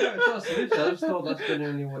 Yeah, like, no, it's not a solution. I just thought that's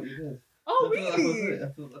genuinely what you did. Oh, really?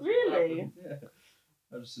 Really? Yeah.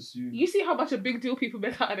 I just assumed. You see how much a big deal people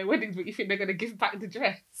make out of their weddings, but you think they're gonna give back the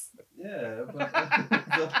dress? Yeah, but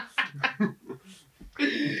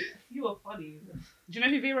you are funny. Do you know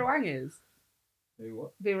who Vera Wang is? Who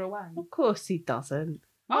what? Vera Wang. Of course he doesn't.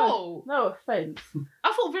 Oh, no offense.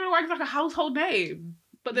 I thought Vera Wang's like a household name,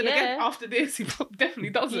 but then again, after this, he definitely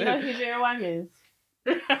doesn't. You know who Vera Wang is?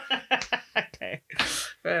 Okay.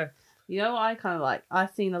 Fair. You know what I kind of like?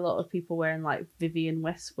 I've seen a lot of people wearing like Vivienne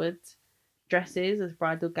Westwood dresses as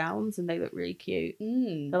bridal gowns, and they look really cute.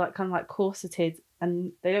 They're like kind of like corseted,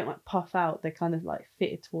 and they don't like puff out. They're kind of like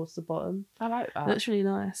fitted towards the bottom. I like that. It looks really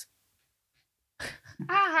nice.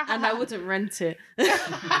 And I wouldn't rent it.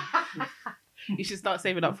 You should start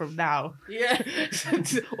saving up from now. Yeah.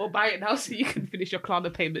 Or buy it now so you can finish your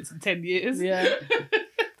Klarna payments in 10 years. Yeah.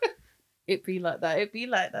 It'd be like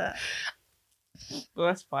that. Well,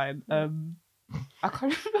 that's fine. I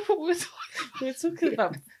can't remember what we were talking about. We were talking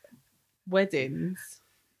about weddings.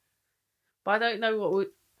 But I don't know what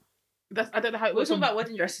I don't know how it we were was. talking about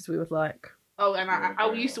wedding dresses we would like. Oh, and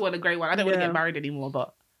I used to want a grey one. I don't want to get married anymore,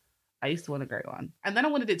 but I used to want a grey one. And then I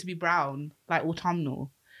wanted it to be brown, like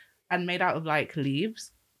autumnal, and made out of like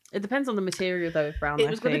leaves. It depends on the material though of brown. It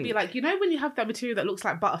was going to be like, you know when you have that material that looks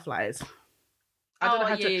like butterflies? I don't know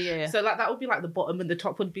how to. Yeah. So like that would be like the bottom, and the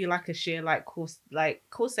top would be like a sheer like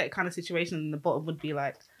corset kind of situation, and the bottom would be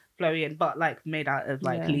like flowy and but like made out of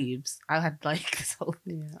like leaves. I had like this whole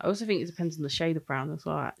thing. Yeah. I also think it depends on the shade of brown as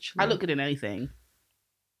well, actually. I look good in anything.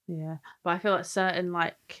 Yeah. But I feel like certain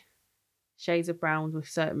like shades of brown with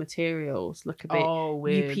certain materials look a bit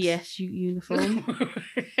weird. UPS uniform.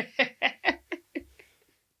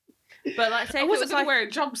 But like, say I if it wasn't was gonna like, wear a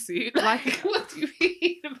jumpsuit. Like, what do you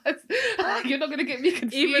mean? Like, you're not gonna get me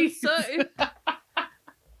confused. even so,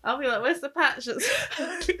 I'll be like, where's the patch?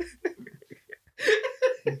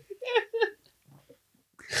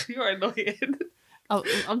 You're annoying.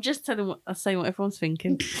 I'm just saying what everyone's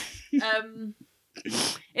thinking.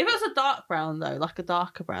 If it was a dark brown though, like a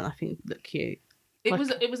darker brown, I think it'd look cute.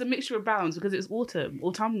 It was a mixture of browns because it was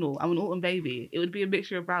autumnal. I'm an autumn baby. It would be a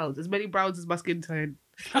mixture of browns, as many browns as my skin tone.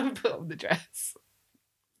 I would put on the dress.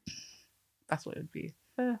 That's what it would be.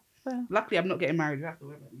 Fair. Luckily, I'm not getting married. You have to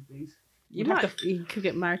worry about me, please. You could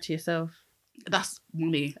get married to yourself. That's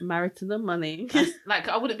money. Married to the money. Like,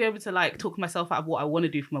 I wouldn't be able to like talk myself out of what I want to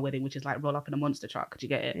do for my wedding, which is like roll up in a monster truck. Do you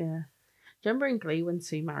get it? Yeah. Do you remember in Glee when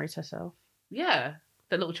Sue married herself? Yeah,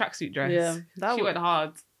 the little tracksuit dress. Yeah, she went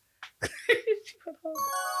hard. She went hard.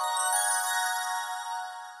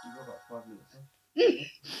 You've got about 5 minutes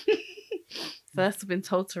left. First, I've been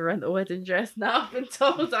told to rent a wedding dress. Now I've been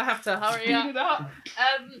told I have to hurry up.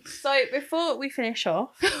 So before we finish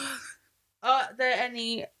off, are there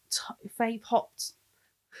any fave hot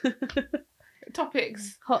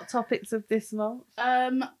topics of this month?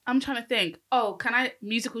 I'm trying to think. Oh, can I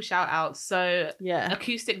musical shout out? So Yeah.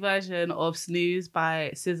 acoustic version of Snooze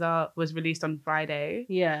by SZA was released on Friday,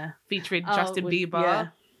 Yeah. featuring Justin Bieber. Yeah.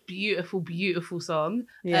 Beautiful song.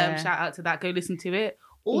 Yeah. Shout out to that. Go listen to it.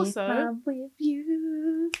 Also, If I'm with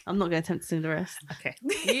you. I'm not going to attempt to sing the rest. okay.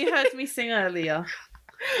 You heard me sing earlier.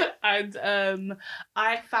 And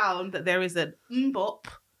I found that there is an Mbop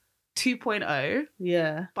 2.0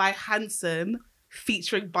 Yeah. by Hanson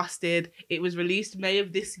featuring Busted. It was released May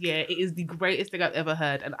of this year. It is the greatest thing I've ever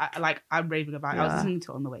heard, and I'm raving about it. I was Yeah. listening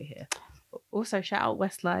to it on the way here. Also, shout out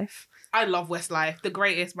Westlife. I love Westlife, the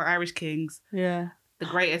greatest, my Irish Kings, Yeah. the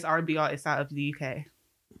greatest R&B artist out of the UK.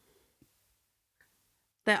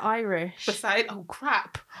 They're Irish. Beside, oh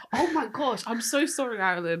crap! Oh my gosh, I'm so sorry,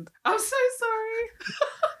 Ireland. I'm so sorry.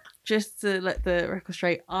 Just to let the record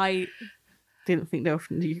straight, I didn't think they were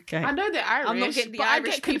from the UK. I know they're Irish. I'm not getting the but Irish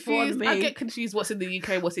I get people on confused. me. I get confused what's in the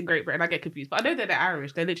UK, what's in Great Britain. I get confused, but I know they're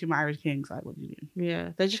Irish. They're literally my Irish Kings. Like, what do you mean?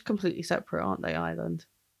 Yeah, they're just completely separate, aren't they, Ireland?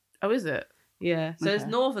 Oh, is it? Yeah. So there's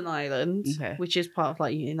Okay. Northern Ireland, Okay. which is part of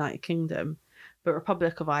like United Kingdom, but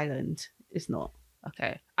Republic of Ireland is not.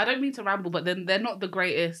 Okay. I don't mean to ramble, but then they're not the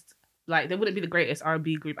greatest. Like, they wouldn't be the greatest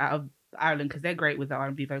R&B group out of Ireland because they're great with the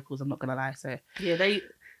R&B vocals. I'm not gonna lie. So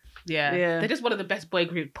Yeah, yeah, they're just one of the best boy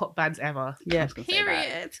group pop bands ever. I'm yeah. just gonna say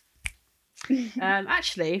that. Period.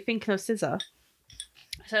 Actually, thinking of SZA,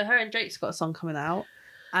 so her and Drake's got a song coming out,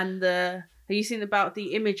 and have you seen about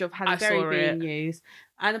the image of Halle I Berry saw being it. used?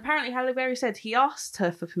 And apparently Halle Berry said he asked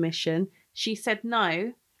her for permission. She said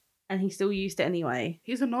no, and he still used it anyway.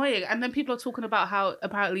 He's annoying. And then people are talking about how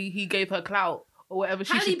apparently he gave her clout or whatever.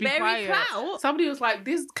 She Halle should be Berry quiet. clout? Somebody was like,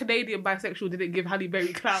 this Canadian bisexual didn't give Halle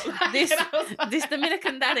Berry clout. This And I was like- this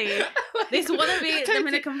Dominican daddy, this wannabe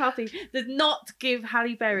Dominican puppy, does not give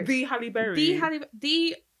Halle Berry The Halle Berry.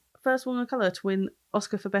 the first woman of colour to win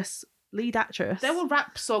Oscar for Best Lead Actress. There were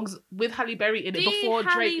rap songs with Halle Berry in it The before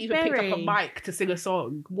Halle Drake even picked up Berry. a mic to sing a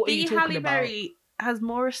song. What are you The talking Halle about? Berry has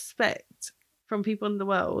more respect from people in the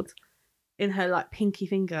world in her like pinky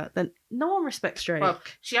finger than no one respects Drake. Well,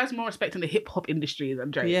 she has more respect in the hip hop industry than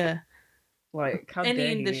Drake. Yeah, Like, how any dare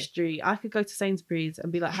you. industry. I could go to Sainsbury's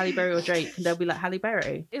and be like Halle Berry or Drake, and they'll be like Halle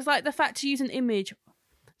Berry. It's like the fact to use an image.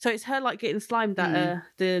 So it's her like getting slimed at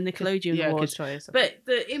the Nickelodeon Yeah, Awards. Kids' Choice. But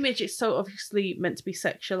the image is so obviously meant to be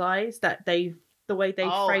sexualized that the way they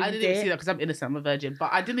framed I didn't even see it, that because I'm innocent. I'm a virgin. But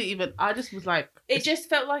I didn't even. I just was like, it just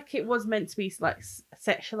felt like it was meant to be like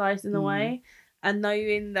sexualized in a way. And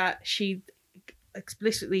knowing that she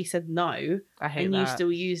explicitly said no, I hate and that. you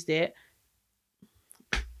still used it,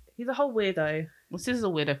 he's a whole weirdo. Well, this is a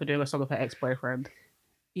weirdo for doing a song of her ex-boyfriend.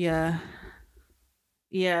 Yeah.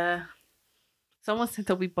 Someone said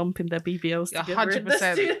they'll be bumping their BBLs together.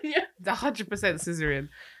 100%. The 100% scissoring.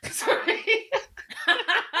 Sorry.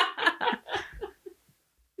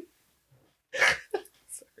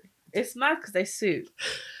 It's mad because they suit.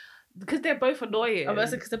 Because they're both annoying. I'm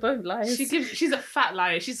also because they're both liars. She's a fat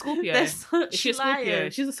liar. She's Scorpio. They're Is such she a Scorpio?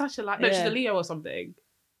 liars. She's such a liar. No, she's Yeah. a Leo or something.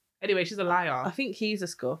 Anyway, she's a liar. I think he's a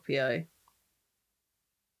Scorpio.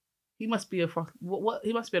 He must be a what?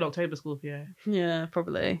 He must be an October Scorpio. Yeah,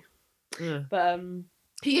 probably. Ugh. But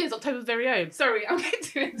He is October's very own. Sorry, I'm getting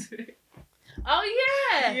too into it. oh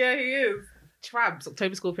yeah. Yeah, he is. Tramps.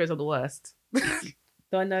 October Scorpios are the worst.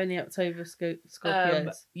 Do I know any October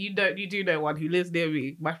Scorpios? You do know one who lives near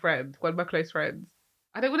me. My friend, one of my close friends.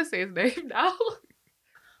 I don't want to say his name now.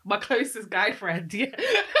 My closest guy friend. Yeah.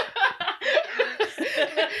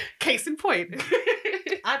 Case in point.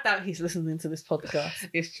 I doubt he's listening to this podcast.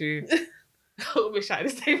 It's true. I'm gonna shout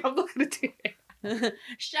his name. I'm not gonna do it.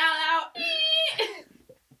 Shout out.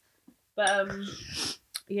 But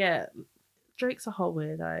yeah, Drake's a whole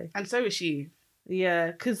weirdo. And so is she.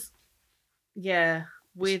 Yeah, because weirdo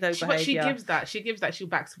behaviour. But she gives that. She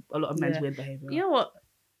backs a lot of men's weird behaviour. You know what?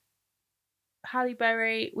 Halle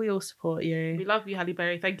Berry, we all support you. We love you, Halle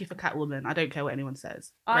Berry. Thank you for Catwoman. I don't care what anyone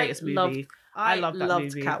says. Greatest movie. I loved that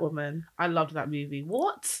loved movie. Catwoman. I loved that movie.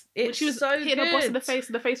 What? It's when she was so hitting her boss in the good. face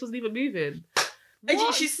and the face wasn't even moving. And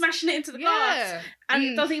What? she's smashing it into the glass. And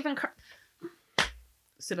it doesn't even...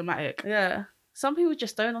 Cinematic. Yeah. Some people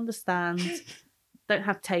just don't understand. Don't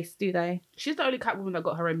have taste, do they? She's the only Catwoman that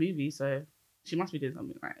got her own movie, so she must be doing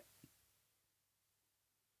something right.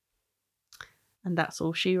 And that's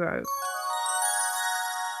all she wrote.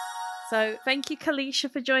 So thank you,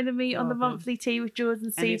 Kalisha, for joining me on the monthly tea with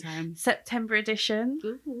Jordan C. Anytime. September edition.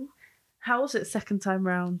 Ooh. How was it second time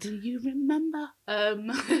round? Do you remember?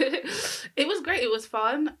 It was great. It was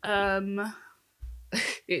fun.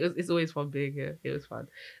 It's always fun being here. It was fun.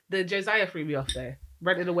 The Josiah threw me off there.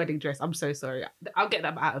 Ran in a wedding dress. I'm so sorry. I'll get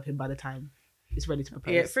that out of him by the time it's ready to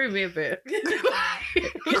propose. Yeah, it threw me a bit.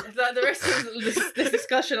 Like the rest of this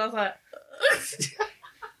discussion, I was like,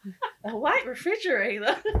 a white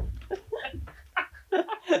refrigerator.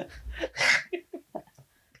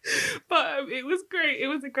 But it was great. It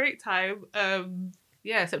was a great time.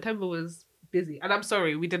 Yeah, September was busy. And I'm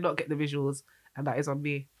sorry, we did not get the visuals. And that is on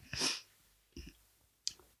me.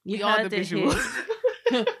 We are the visuals.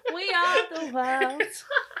 We are the world.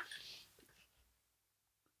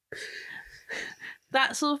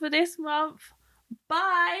 That's all for this month.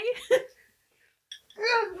 Bye.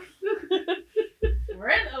 We're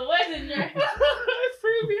in a wedding dress. It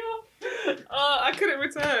threw me off. Oh, I couldn't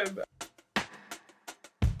return.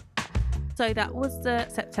 So that was the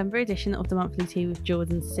September edition of the Monthly Tea with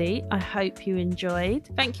Jordan C. I hope you enjoyed.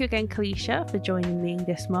 Thank you again, Kalisha, for joining me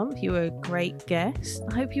this month. You were a great guest.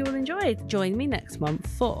 I hope you all enjoyed. Join me next month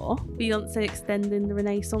for Beyonce extending the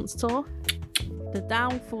Renaissance tour, the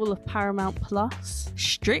downfall of Paramount Plus,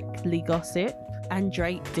 Strictly Gossip, and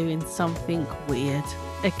Drake doing something weird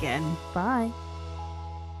again. Bye.